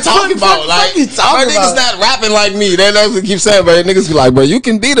fuck you talking about? Like, niggas not rapping like me. That's what I keep saying, bro. Niggas be like, bro, you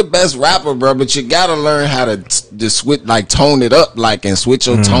can be the best rapper, bro, but you gotta learn how to just switch, like, tone it up, like, and switch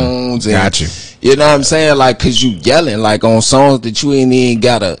your tones. And, Got you. You know what I'm saying? Like, cause you yelling, like, on songs that you ain't even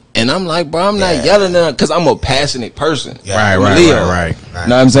gotta. And I'm like, bro, I'm not yelling cause I'm a passionate person. Right. You know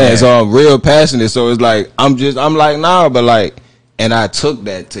what I'm saying? Yeah. So I'm real passionate. So it's like, I'm like, nah, but like, and I took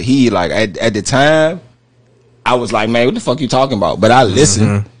that to heed. Like, at the time, I was like, man, what the fuck you talking about? But I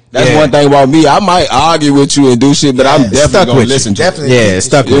listen. That's one thing about me. I might argue with you and do shit, but I'm definitely gonna listen to Definitely. Yeah, it's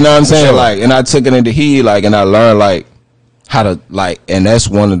stuck. you know what I'm saying? Sure. Like, and I took it into heed, like, and I learned like how to like, and that's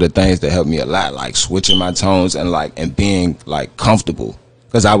one of the things that helped me a lot, like switching my tones and like and being like comfortable.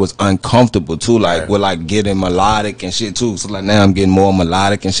 Cause I was uncomfortable too, like with like getting melodic and shit too. So like now I'm getting more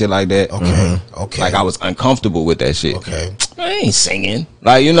melodic and shit like that. Okay. Like I was uncomfortable with that shit. Okay. I ain't singing.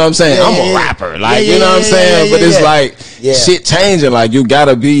 Like, you know what I'm saying? Yeah, I'm a rapper. Like, you know what I'm saying? But it's like shit changing. Like you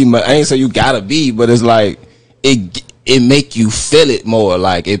gotta be, I ain't say you gotta be, but it's like it make you feel it more.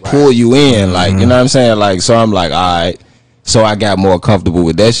 Like it pull you in. Like, you know what I'm saying? Like, so I'm like, all right. So I got more comfortable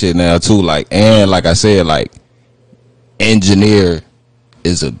with that shit now too. Like, and like I said, like engineer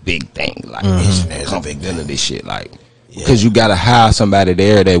is a big thing. Like comfortability shit. Like, because you gotta hire somebody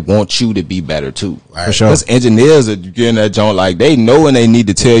there that wants you to be better too. Right. For sure. Because engineers are getting that joint, like they know when they need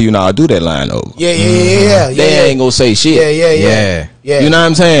to tell you, now do that line over. They ain't gonna say shit. Yeah. You know what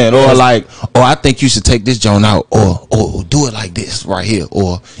I'm saying? Or like, I think you should take this joint out, or do it like this right here,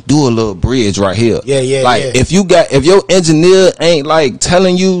 or do a little bridge right here. Like if your engineer ain't like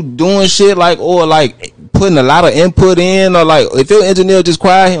telling you doing shit, like, or like putting a lot of input in, or like if your engineer just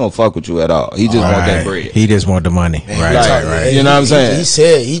quiet, he don't fuck with you at all. He just want that bread. He just want the money. Right. You know what I'm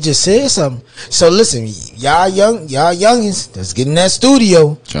saying? He just said something. So listen, y'all youngins that's getting that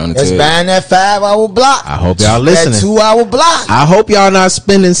studio, that's buying that 5-hour block. I hope y'all listening. That 2-hour block. I hope y'all not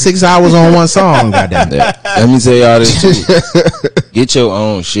spending 6 hours on one song. Goddamn. Let me tell y'all this too. Get your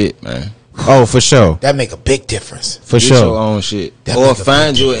own shit, man. Oh, for sure. That make a big difference. For Get sure. your own shit. Or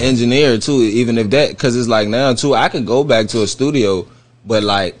find you an engineer too, even if that, because it's like now too, I can go back to a studio, but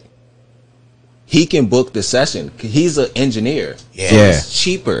like he can book the session. He's an engineer. Yeah. So it's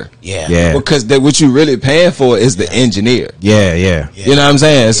cheaper. Yeah. Because what you really paying for is the engineer. Yeah. You know what I'm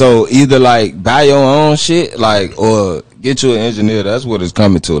saying? So either like buy your own shit, like, or get you an engineer. That's what it's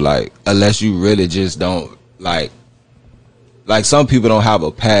coming to. Like, unless you really just don't like some people don't have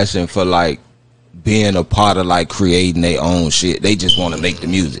a passion for like being a part of like creating their own shit. They just want to make the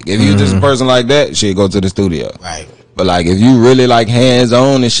music. If you just a person like that, shit, go to the studio. Right. But like if you really like hands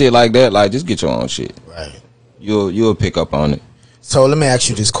on and shit like that, like just get your own shit. Right. You'll pick up on it. So let me ask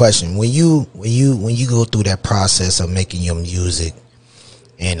you this question: when you go through that process of making your music,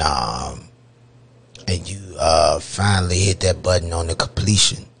 and you finally hit that button on the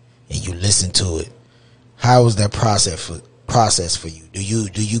completion, and you listen to it, how was that process for you?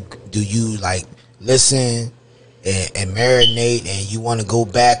 Do you like listen and marinate, and you want to go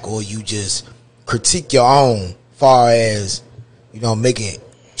back, or you just critique your own, far as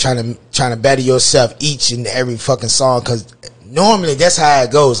trying to better yourself each and every fucking song? Because normally that's how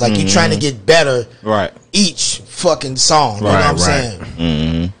it goes. Like, you're trying to get better, right? Each fucking song. You know what I'm saying?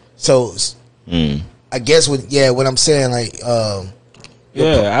 Mm-hmm. So I guess what I'm saying, like,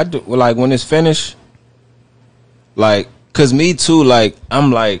 I do. Well, like when it's finished, like, cause me too. Like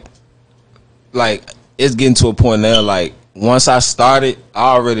I'm like it's getting to a point now. Like once I started,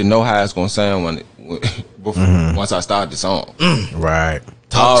 I already know how it's gonna sound once I start the song. Right.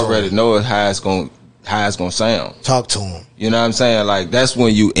 I already know how it's gonna sound. Talk to him. You know what I'm saying? Like that's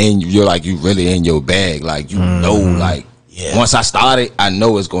when you're like you really in your bag. Like you know, like once I started, I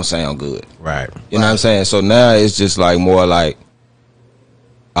know it's gonna sound good. Right. You know what I'm saying? So now it's just like more like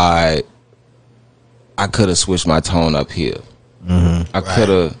I could have switched my tone up here. I could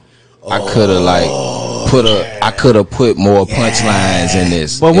have like I could have put more punchlines in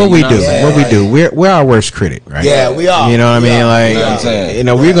this. But what we do, we're our worst critic, right? Yeah, we are. You know what I mean? Like, you know what I'm saying?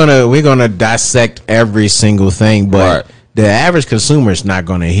 we're gonna dissect every single thing, but the average consumer is not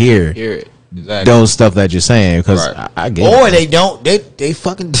gonna hear it. Exactly. Those stuff that you're saying, because I get or it. they don't they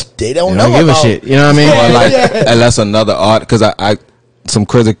don't know give a shit. You know what I mean? Or like, and that's another art, because I some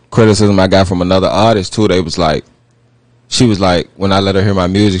criticism I got from another artist too. They was like, she was like, when I let her hear my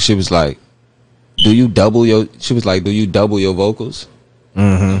music, she was like, do you double your vocals?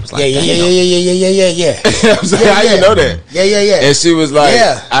 Mm-hmm. Like, yeah. I'm saying, how you know that? Yeah. And she was like,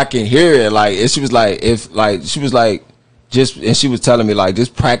 I can hear it. Like, and she was like, and she was telling me, like,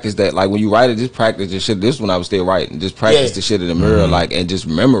 just practice that. Like, when you write it, just practice this shit. This is when I was still writing. Just practice the shit in the mirror, like, and just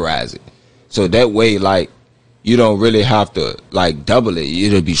memorize it. So that way, like, you don't really have to like double it.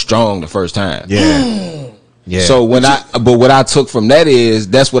 It'll be strong the first time. Yeah. So what I took from that is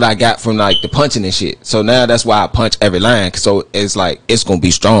that's what I got from like the punching and shit. So now that's why I punch every line. So it's like it's gonna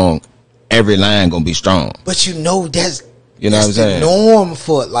be strong. Every line gonna be strong. But that's what I'm saying? Norm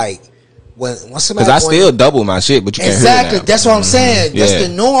for like when somebody, because I still double my shit, but you can't hear it now. That's what I'm saying. That's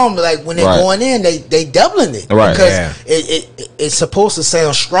the norm. Like when they're going in, they doubling it because it's supposed to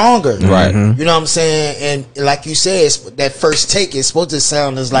sound stronger, right? You know what I'm saying? And like you said, that first take is supposed to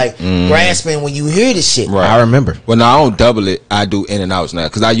sound as like grasping when you hear the shit. Right. I remember. Well, now I don't double it. I do in and outs now,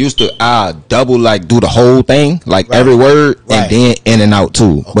 because I used to double, like do the whole thing, like every word, and then in and out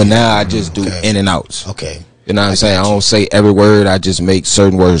too. But now I just do in and outs. Okay. You know what I'm saying? I don't say every word. I just make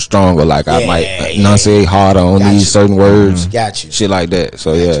certain words stronger. Like I might enunciate harder on these certain words. Got you. Shit like that.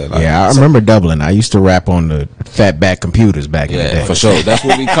 So I remember doubling. I used to rap on the fatback computers back in the day. For sure. That's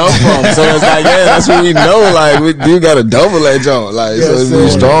where we come from. So it's like, that's what we know. Like you got to double that joint. Like so it's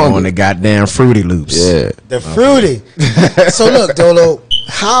really strong on the goddamn Fruity Loops. Yeah, the Fruity. So look, Dolo,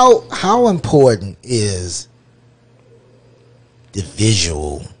 how important is the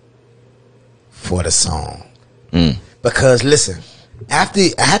visual for the song? Because listen, after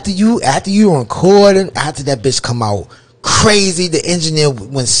you recording, after that bitch come out crazy, the engineer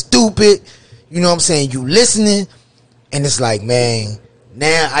went stupid, you know what I'm saying, you listening, and it's like, man,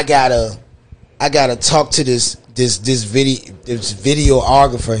 now I gotta talk to this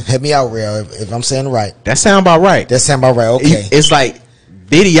videographer. Help me out, Rell, if I'm saying it right. That sound about right. Okay. It's like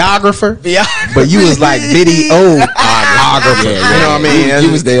videographer, but you was like videographer. Yeah, you know what I mean?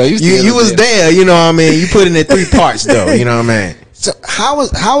 You was there. You was there. You know what I mean? You put it in 3 parts though. You know what I mean? So how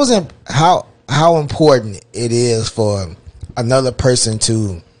important it is for another person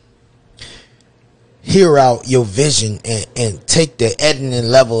to hear out your vision and take the editing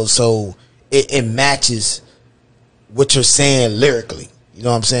level so it matches what you're saying lyrically. You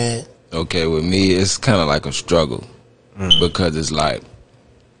know what I'm saying? Okay, with me, it's kind of like a struggle because it's like,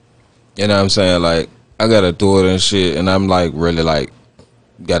 you know what I'm saying? Like, I got to do it and shit, and I'm like, really like,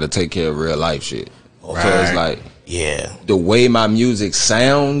 got to take care of real life shit. Right. So it's like, Yeah. the way my music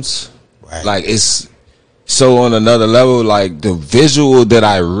sounds, Right. like, it's so on another level. Like, the visual that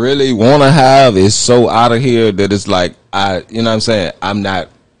I really want to have is so out of here that it's like, you know what I'm saying?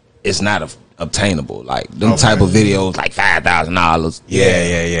 It's not obtainable. Like, them type of videos, like $5,000.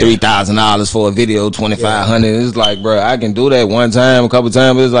 Yeah. $3,000 for a video, $2,500. It's like, bro, I can do that one time, a couple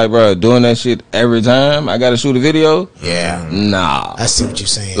times. But it's like, bro, doing that shit every time I gotta shoot a video. Yeah. Nah. I see what you're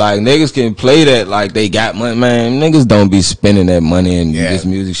saying. Like, niggas can play that like they got money. Man, niggas don't be spending that money in this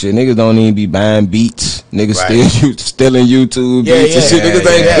music shit. Niggas don't even be buying beats. Niggas still in YouTube beats and shit. Niggas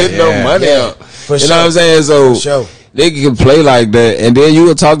ain't putting no money up. You know what I'm saying? So. For sure. Niggas can play like that, and then you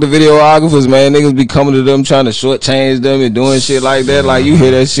will talk to videographers, man. Niggas be coming to them trying to shortchange them and doing shit like that. Like, you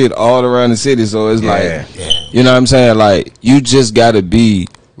hear that shit all around the city, so it's like, you know what I'm saying? Like, you just gotta be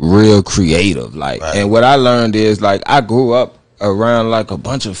real creative. Like, and what I learned is, like, I grew up around like a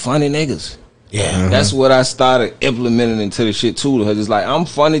bunch of funny niggas. Yeah. That's what I started implementing into the shit too. Because it's like, I'm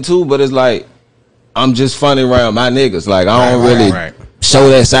funny too, but it's like, I'm just funny around my niggas. Like, I don't really show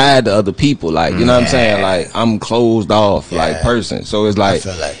that side to other people. Like, you know what I'm saying? Like, I'm closed off like person. So it's like,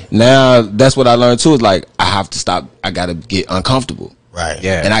 now that's what I learned too. Is like, I have to stop. I gotta get uncomfortable. Right.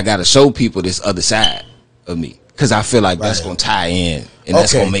 Yeah. And I gotta show people this other side of me. Cause I feel like that's gonna tie in and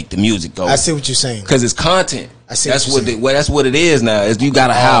that's gonna make the music go. I see what you're saying. Cause it's content. I see that's what it is now. Is you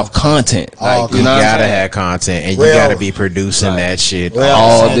gotta have content. Like, You gotta have content, and you gotta be producing that shit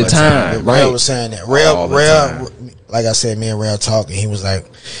all the time. Rell was saying that. Rell, like I said, me and Rell talking. He was like,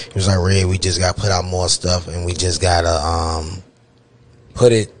 Red, we just gotta put out more stuff, and we just gotta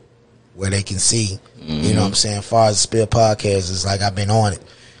put it where they can see. You know what I'm saying? As far as Spill Podcast, it's like I've been on it,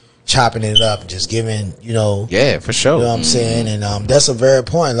 chopping it up, just giving, Yeah, for sure. You know what I'm saying? And that's a very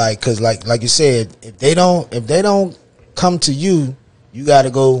point. Like, cause like you said, if they don't come to you, you gotta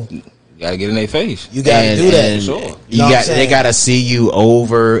go. You gotta get in their face. You gotta do that. For sure. They gotta see you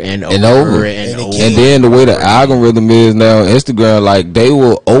over and over. And then the way the algorithm is now on Instagram, like, they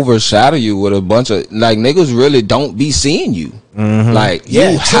will overshadow you with a bunch of, like, niggas really don't be seeing you. Like,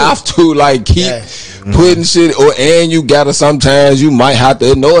 you have to, like, keep putting shit, and you gotta, sometimes you might have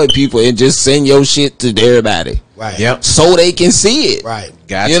to annoy people and just send your shit to everybody. Right. Yep. So they can see it. Right.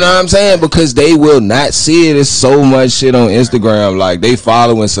 Gotcha. You know what I'm saying? Because they will not see it. There's so much shit on Instagram. Like, they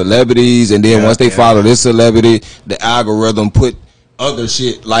following celebrities, and then once they follow this celebrity, the algorithm put other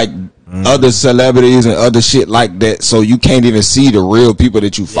shit like other celebrities and other shit like that. So you can't even see the real people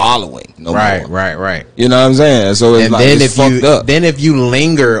that you following no more. Right. You know what I'm saying? So it's And like, then it's fucked up. Then if you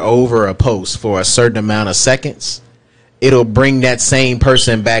linger over a post for a certain amount of seconds, it'll bring that same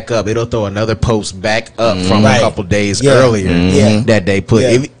person back up. It'll throw another post back up from a couple days earlier that they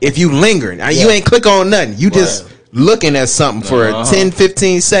put. If you linger, you ain't click on nothing. You just looking at something for 10,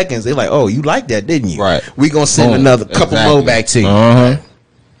 15 seconds. They're like, oh, you like that, didn't you? Right. We gonna send another couple more back to you.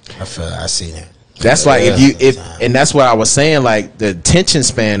 I see that. That's like and that's what I was saying. Like, the attention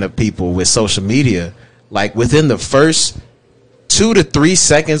span of people with social media, like, within the first 2 to 3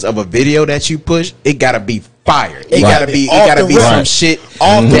 seconds of a video that you push, it gotta be fire. It gotta be some shit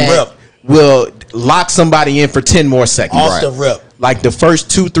off the rip will lock somebody in for 10 more seconds. Off the rip. Like, the first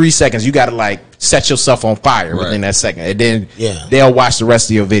 2-3 seconds, you gotta, like, set yourself on fire within that second, and then they'll watch the rest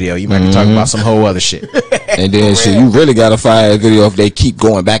of your video. You might be talking about some whole other shit. And then shit, you really gotta find a video if they keep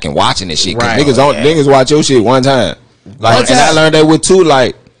going back and watching this shit. Cause niggas watch your shit one time. Like, and I learned that with too.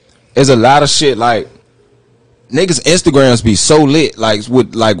 Like, there's a lot of shit. Like, niggas Instagrams be so lit. Like,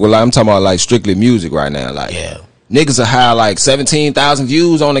 with like, well, I'm talking about like strictly music right now. Like, niggas will have like 17,000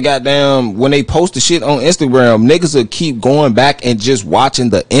 views on the goddamn, when they post the shit on Instagram. Niggas will keep going back and just watching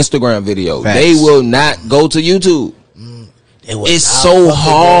the Instagram video. Facts. They will not go to YouTube. It's so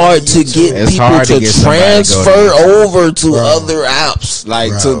hard to get people to transfer over to other apps,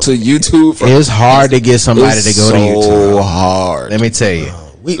 like to YouTube. It's hard to get somebody to go to YouTube. So hard. Let me tell you,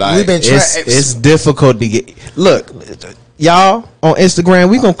 we've been it's difficult to get. Look, y'all on Instagram,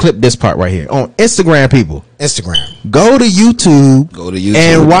 we gonna clip this part right here. On Instagram, people, Instagram. go to YouTube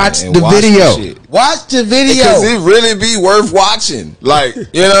and watch the video. Watch the video. Because it really be worth watching. Like, you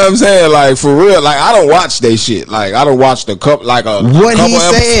know what I'm saying? Like, for real. Like, I don't watch they shit. Like, I don't watch a couple episodes.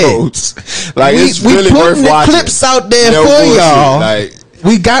 Like, it's really worth watching. Clips out there for y'all. Like,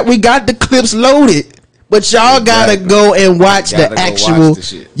 we got the clips loaded, but y'all gotta go and watch the actual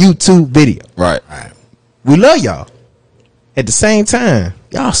YouTube video. Right. We love y'all. At the same time,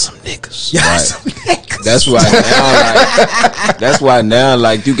 y'all some niggas. That's why now,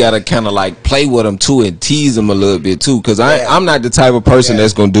 like, you gotta kind of like play with them too and tease them a little bit too. Cause I'm not the type of person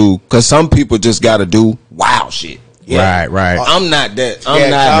that's gonna do. Cause some people just gotta do wild shit. Yeah. Right. I'm not that.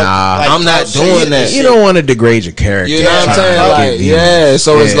 I'm not doing that. You don't want to degrade your character. You know what I'm saying? Like,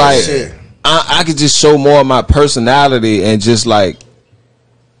 so it's like I could just show more of my personality and just like.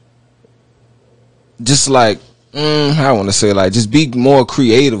 I want to say, like, just be more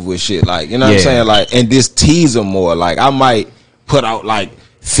creative with shit, like, you know what I'm saying, like, and just tease them more. Like, I might put out like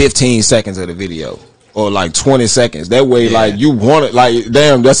 15 seconds of the video or like 20 seconds. That way, like, you want it, like,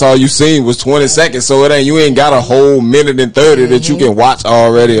 damn, that's all you seen was 20 seconds, so you ain't got a whole minute and 30 that you can watch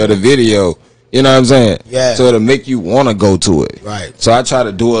already of the video. You know what I'm saying? Yeah. So it'll make you want to go to it. Right. So I try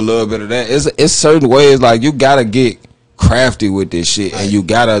to do a little bit of that. It's certain ways, like, you gotta get crafty with this shit, and you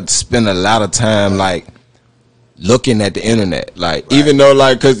gotta spend a lot of time, like, looking at the internet, like, even though,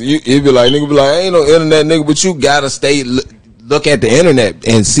 like, cause you be like, nigga be like, ain't no internet, nigga, but you gotta stay look at the internet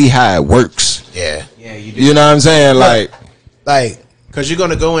and see how it works. Yeah, you do. You know what I'm saying? Like, cause you're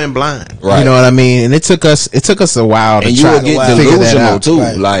gonna go in blind, right? You know what I mean? And it took us a while to and try you will get delusional too,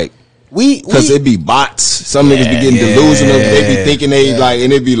 right. Like. Cause it be bots. Some niggas be getting delusional. They be thinking they like,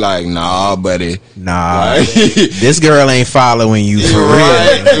 and it be like, nah, buddy, nah. Like, this girl ain't following you for real.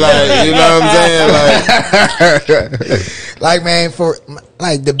 Like, you know what I'm saying? Like, like, man, for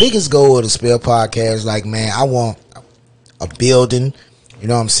like the biggest goal of the Spill podcast, like, man, I want a building. You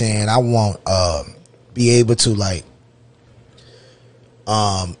know what I'm saying? I want be able to like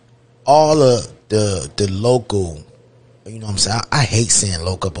all of the local. You know what I'm saying? I hate saying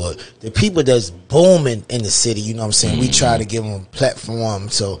local, but the people that's booming in the city, you know what I'm saying? We try to give them a platform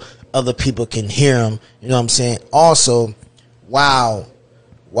so other people can hear them. You know what I'm saying? Also, while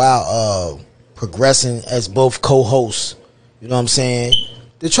progressing as both co-hosts, you know what I'm saying?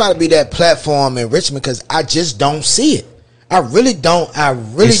 To try to be that platform in Richmond, because I just don't see it. I really don't see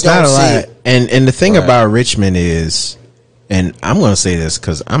it. And the thing about Richmond is, and I'm going to say this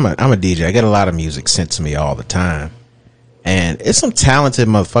because I'm a DJ. I get a lot of music sent to me all the time. And it's some talented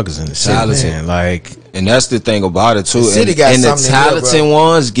motherfuckers in the city, man. Like, and that's the thing about it too. The city got and the talented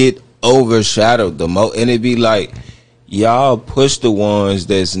ones get overshadowed the most. And it be like, y'all push the ones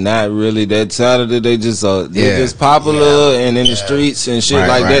that's not really that talented. They just they're just popular and in the streets and shit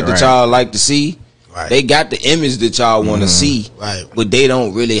that y'all like to see. Right. They got the image that y'all want to see, but they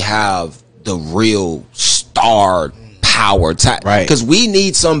don't really have the real star power type, right? Because we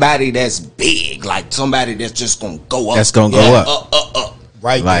need somebody that's big, like somebody that's just gonna go up. That's gonna go up.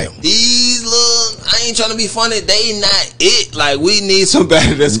 Right. Like these little, I ain't trying to be funny. They not it. Like, we need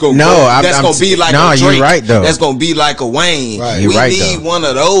somebody that's gonna gonna be like a Drake. You're right, though. That's gonna be like a Wayne. Right. We need one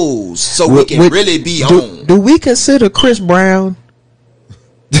of those so we can really be on. Do we consider Chris Brown?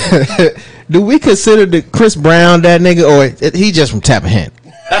 Do we consider the Chris Brown that nigga, or he just from Tappahannock?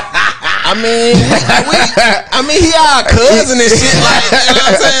 I mean, he our cousin and shit. Like, you know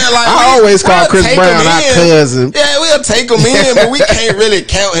what I'm saying? Like, I always call Chris Brown our cousin. Yeah, we'll take him in, but we can't really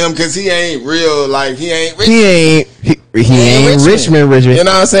count him because he ain't real. Like, he ain't Richmond. He ain't Richmond. You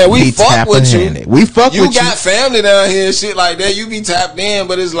know what I'm saying? We fuck with you. We fuck with you. You got family down here and shit like that. You be tapped in,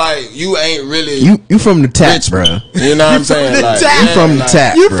 but it's like you ain't really. You from the tap, bro. You know what I'm saying? Like, you from the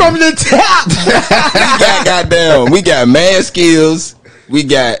tap. You from the tap. We got mad skills. We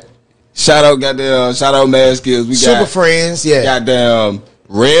got. Shout out Mad Skills. We Super got Friends, goddamn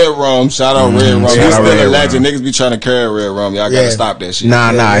Red Rum. Shout out Red Rum. He's still a legend. Niggas be trying to carry Red Rum. Y'all gotta stop that shit.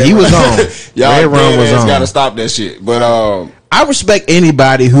 Nah, he was on. Red Rum was on. Gotta stop that shit. But I respect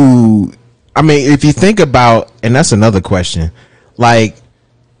anybody who, I mean, if you think about, and that's another question, like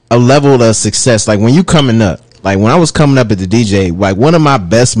a level of success. Like when you coming up, like when I was coming up at the DJ, like one of my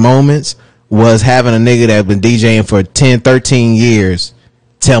best moments was having a nigga that been DJing for 10, 13 years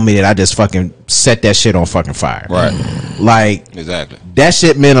tell me that I just fucking set that shit on fucking fire. Right. Like, exactly. That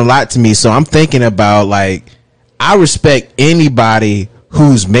shit meant a lot to me. So I'm thinking about, like, I respect anybody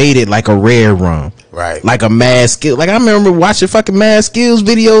who's made it like a Rare Rum. Right. Like a Mad Skills. Like, I remember watching fucking Mad Skills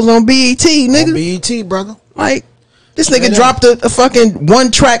videos on BET, nigga. On BET, brother. Like, This nigga dropped a fucking one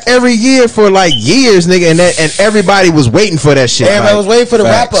track every year for like years, nigga, and everybody was waiting for that shit. Everybody was waiting for the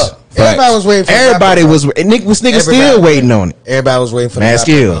wrap up. Everybody was waiting for everybody was nigga still waiting on it. Everybody was waiting for Mad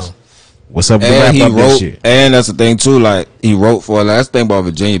Skills. What's up with the wrap up this shit? And that's the thing too, like he wrote for that's the thing about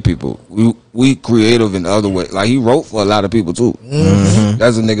Virginia people. We creative in other ways. Like he wrote for a lot of people too. Mm-hmm.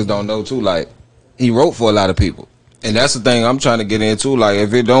 That's what niggas don't know too. Like he wrote for a lot of people. And that's the thing I'm trying to get into. Like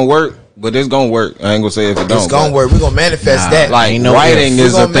if it don't work, but it's gonna work. I ain't gonna say if it don't. It's gonna work. We're gonna manifest that. Like writing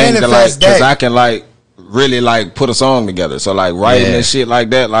is a thing that like, cause I can like really like put a song together. So like writing and shit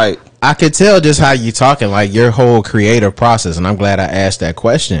like that, like I could tell just how you talking, like your whole creative process. And I'm glad I asked that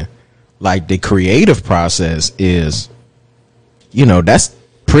question. Like the creative process is, you know, that's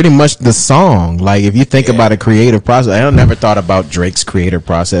pretty much the song. Like if you think about a creative process, I never thought about Drake's creative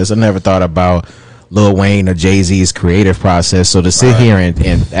process. I never thought about Lil Wayne or Jay-Z's creative process. So to sit here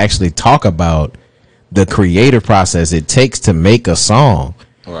and actually talk about the creative process it takes to make a song,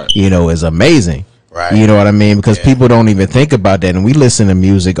 you know, is amazing. Right. You know what I mean? Because people don't even think about that, and we listen to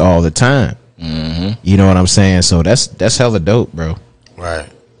music all the time. Mm-hmm. You know what I'm saying? So that's hella dope, bro. Right.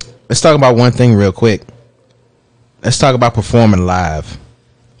 Let's talk about one thing real quick. Let's talk about performing live.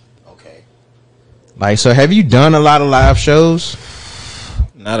 Okay. Like, so have you done a lot of live shows?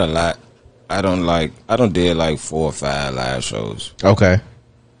 Not a lot. I don't did like 4 or 5 live shows. Okay.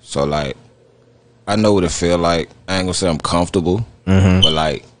 So like, I know what it feel like. I ain't gonna say I'm comfortable, but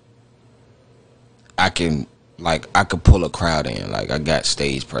like, I could pull a crowd in. Like I got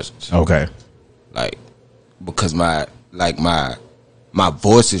stage presence. Okay. Like, because my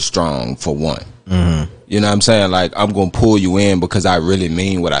voice is strong for one. Mm-hmm. You know what I'm saying? Like I'm gonna pull you in because I really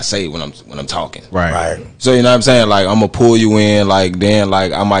mean what I say when I'm talking. Right. So you know what I'm saying? Like I'm gonna pull you in. Like then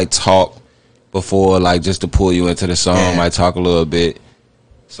like I might talk before like just to pull you into the song. I might talk a little bit.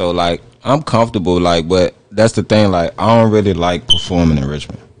 So like I'm comfortable. Like, but that's the thing. Like I don't really like performing in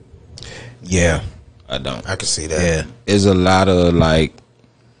Richmond. Yeah. I don't. I can see that. Yeah. It's a lot of like,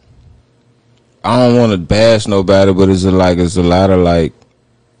 I don't want to bash nobody, but it's a lot of like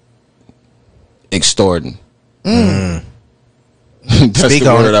extorting. That's Speak the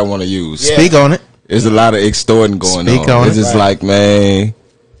on word it. I want to use. Yeah. Speak on it. There's a lot of extorting going Speak on. on It's it. just like, man,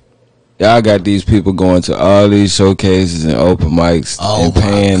 y'all got these people going to all these showcases and open mics and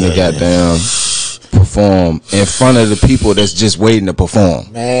paying to goddamn perform in front of the people that's just waiting to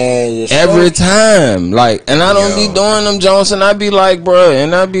perform. Man, every time, like, and I don't be doing them, Johnson. I be like, bro,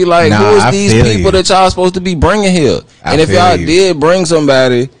 and I be like, who is these people that y'all supposed to be bringing here? And if y'all did bring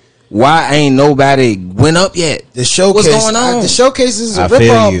somebody, why ain't nobody went up yet? The showcase, what's going on? The showcase is a rip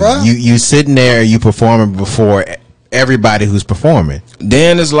off, bro. You sitting there, you performing before everybody who's performing.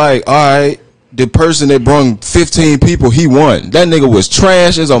 Then it's like, all right, the person that brung 15 people, he won. That nigga was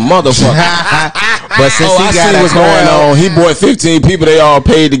trash as a motherfucker. But since he got what's going on, he brought 15 people. They all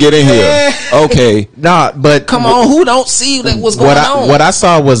paid to get in here. Okay, nah, but come on, who don't see what's going on? What I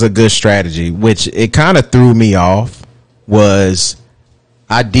saw was a good strategy, which it kind of threw me off. Was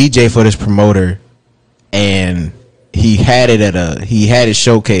I DJ for this promoter, and he had his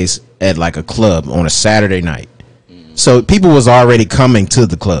showcase at like a club on a Saturday night, so people was already coming to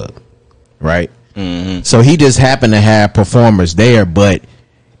the club, right? Mm-hmm. So he just happened to have performers there, but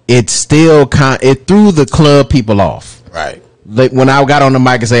it still it threw the club people off. Right. Like when I got on the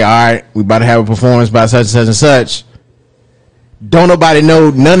mic and say, all right, we about to have a performance by such and such and such, don't nobody know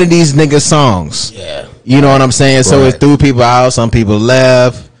none of these niggas songs. Yeah. You know what I'm saying? So it threw people out. Some people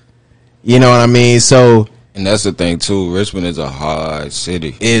left. You know what I mean? So, and that's the thing too. Richmond is a hard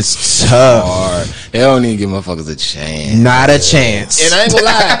city. It's tough. Hard. They don't even give motherfuckers a chance. Not a chance. And I ain't gonna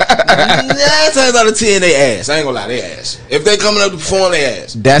lie. 9 times out of 10 they ass. I ain't gonna lie, they ass. If they coming up to perform, they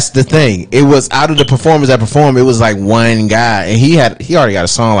ass. That's the thing. It was out of the performers that performed, it was like one guy, and he already got a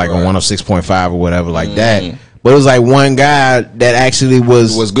song like on 106.5 or whatever like that. But it was like one guy that actually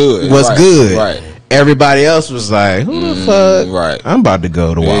was good. Good. Right. Everybody else was like, who the fuck? Right. I'm about to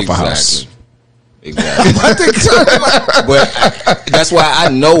go to Waffle House. Exactly. But that's why I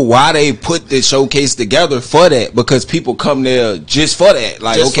know why they put the showcase together for that, because people come there just for that.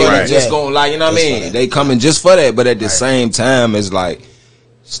 Like, just okay, they're just gonna like, you know what I mean? They coming just for that, but at the same time, it's like,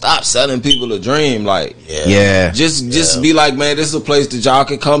 stop selling people a dream. Like, just be like, man, this is a place that y'all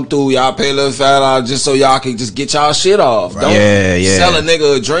can come through. Y'all pay a little $5 just so y'all can just get y'all shit off. Don't sell a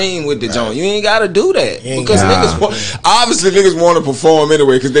nigga a dream with the joint. You ain't gotta do that, because niggas want to perform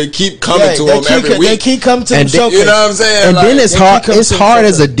anyway, because they keep coming to them every week. They keep coming to them showcase. You know what I'm saying? And like, then it's hard. It's hard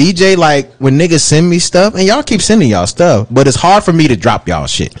as a DJ. Like when niggas send me stuff, and y'all keep sending y'all stuff, but it's hard for me to drop y'all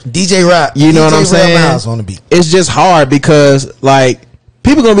shit. DJ Rap, you know what I'm saying? Miles on the beat. It's just hard because like,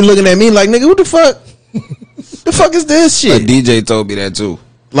 people gonna be looking at me like, nigga, what the fuck? The fuck is this shit? A DJ told me that too.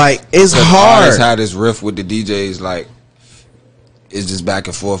 Like, it's Because hard. artists had this riff with the DJs, like, it's just back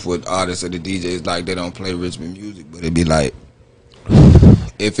and forth with artists and the DJs, like, they don't play Richmond music, but it be like,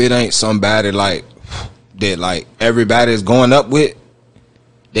 if it ain't somebody, like, that, like, everybody's going up with,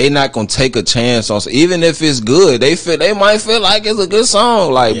 they not gonna take a chance on, even if it's good, they might feel like it's a good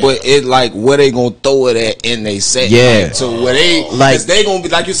song, like, but it, like, where they gonna throw it at in they set, Yeah. like, so where they, Like, they gonna be,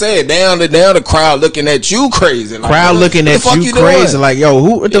 like you said, down the crowd looking at you crazy, like, crowd looking at you crazy, doing? like, yo,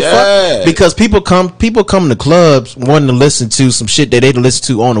 who what the fuck? Because people come to clubs wanting to listen to some shit that they listen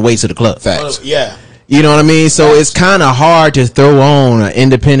to on the way to the club. Facts. Yeah. You know what I mean? So it's kind of hard to throw on an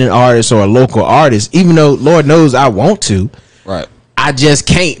independent artist or a local artist, even though Lord knows I want to. Right. I just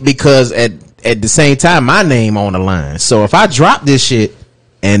can't, because at the same time my name on the line. So if I drop this shit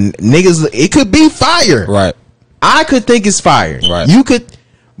and niggas, it could be fire. Right. I could think it's fire. Right. You could,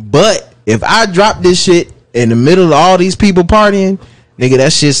 but if I drop this shit in the middle of all these people partying, nigga,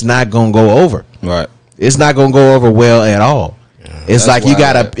 that shit's not gonna go over. Right. It's not gonna go over well at all. It's That's like you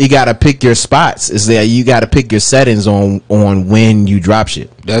why gotta pick your spots. It's that you gotta pick your settings on when you drop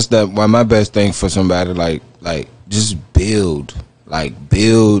shit. That's why my best thing for somebody like just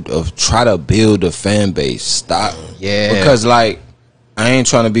try to build a fan base. Stop. Yeah. Because like I ain't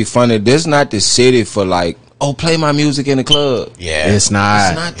trying to be funny. This not the city for like, oh, play my music in the club. Yeah. It's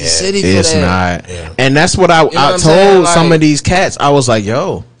not. It's not the city for It's that. not. Yeah. And that's what I what I'm told saying? some Like- of these cats. I was like,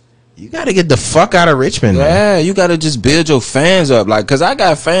 yo, you gotta get the fuck out of Richmond, man. Yeah, you gotta just build your fans up. Like, cause I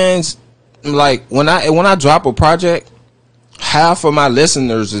got fans. Like when I drop a project, half of my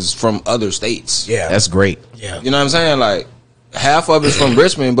listeners is from other states. Yeah. That's great. Yeah. You know what I'm saying? Like half of it's from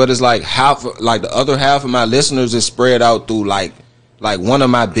Richmond, but it's like like the other half of my listeners is spread out through like one of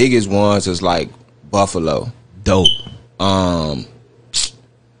my biggest ones is like Buffalo, Dope.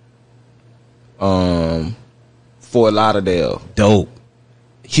 Fort Lauderdale, Dope.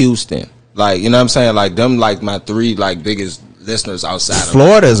 Houston. Like, you know what I'm saying? Like them, like my three like biggest listeners outside of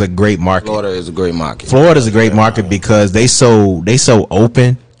Florida is a great market. Florida is a great market. Florida's a great market because they so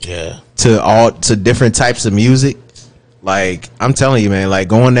open Yeah. to different types of music. Like, I'm telling you, man, like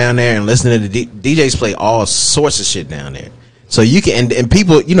going down there and listening to the DJs play all sorts of shit down there. So you can, and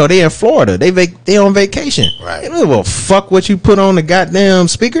people, you know, they in Florida, they on vacation. Right. They don't give a fuck what you put on the goddamn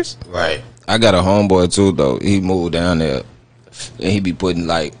speakers. Right. I got a homeboy too though. He moved down there and he be putting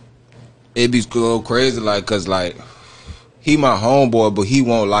like, it be so crazy, like, cause like he my homeboy, but he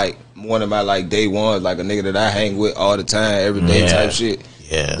won't like one of my like day ones, like a nigga that I hang with all the time, every day type shit.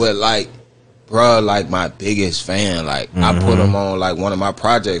 Yeah. But like, bruh, like my biggest fan, like I put him on like one of my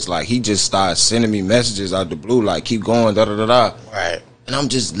projects, like he just started sending me messages out the blue, like keep going, da da da da. Right. And I'm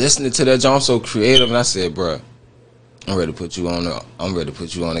just listening to that John so creative, and I said, bruh, I'm ready to put you on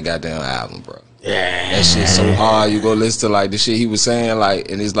the goddamn album, bro. Yeah. That shit so hard. You go listen to like the shit he was saying, like,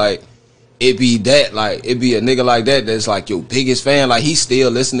 and it's like it be that, like, it be a nigga like that that's like your biggest fan. Like he still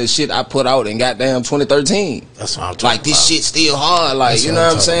listening to shit I put out in goddamn 2013. That's what I'm talking Like this about. shit still hard. Like, That's you what know I'm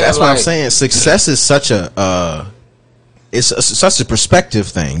what I'm talking saying? That's what I'm Like, saying. Success is such such a perspective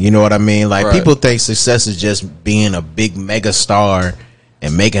thing. You know what I mean? Like Right. people think success is just being a big mega star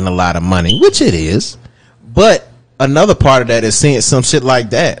and making a lot of money, which it is. But another part of that is seeing some shit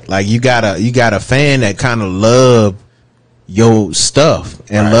like that. Like you got a fan that kind of love your stuff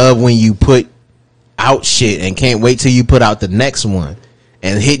and love when you put out shit and can't wait till you put out the next one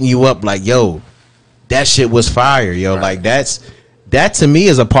and hitting you up like, yo, that shit was fire, yo. Like that to me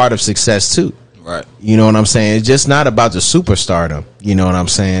is a part of success too. right. You know what I'm saying? It's just not about the superstardom. You know what I'm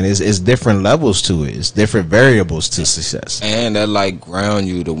saying? It's different levels to it. It's different variables to success. And that like ground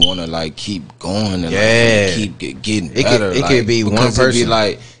you to want to like keep going and Yeah. like, keep getting It better. could like, be one because it person. be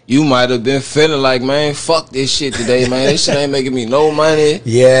like you might have been feeling like, man, fuck this shit today, man. This shit ain't making me no money.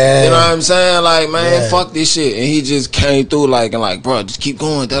 Yeah. You know what I'm saying? Like, man, Yeah. fuck this shit. And he just came through like, and like, bro, just keep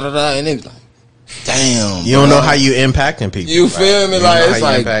going, da da da. And it was like, damn. You don't bro. know how you impacting people. You feel me? You don't Like, know it's how you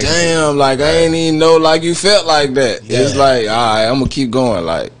like, impact damn, like, I ain't even know, like, you felt like that. Yeah. It's like, all right, I'm going to keep going,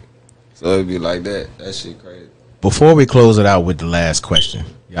 like, so it'd be like that. That shit crazy. Before we close it out with the last question,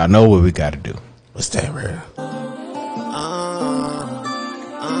 y'all know what we got to do. What's that, bro?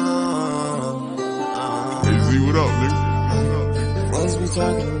 What up, nigga? Boys be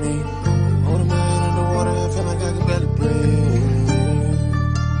talking to me. Holding my hand underwater, I feel like I can barely breathe.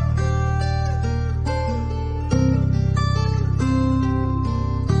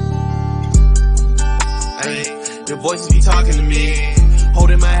 Hey, your voices be talking to me.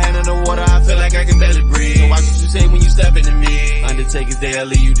 Holding my hand underwater, I feel like I can barely breathe. So watch what you say when you step into me. Undertakers, they'll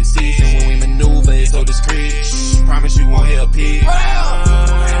leave you deceased. And when we maneuver, it's so discreet. Shh, promise you won't hear a peep.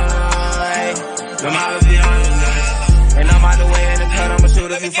 I'm out of the honest, nigga. And I'm out the way in the cut, I'ma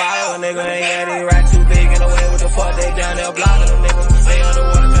shoot if you follow a nigga. Ain't got any right too big in the way, what the fuck they down there blocking them niggas. They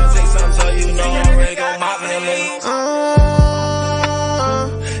underwater trying to take something, so you know I'm ready to go mop them niggas.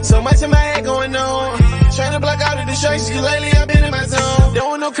 So much in my head going on. Trying to block out the distractions, cause lately I've been in my zone. Don't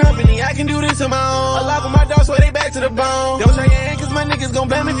want no company, I can do this on my own. A lot of my dogs swear they back to the bone. Don't try your hand, cause my niggas gon'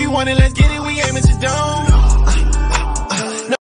 blame if you want it, let's get it, we aim at your dome.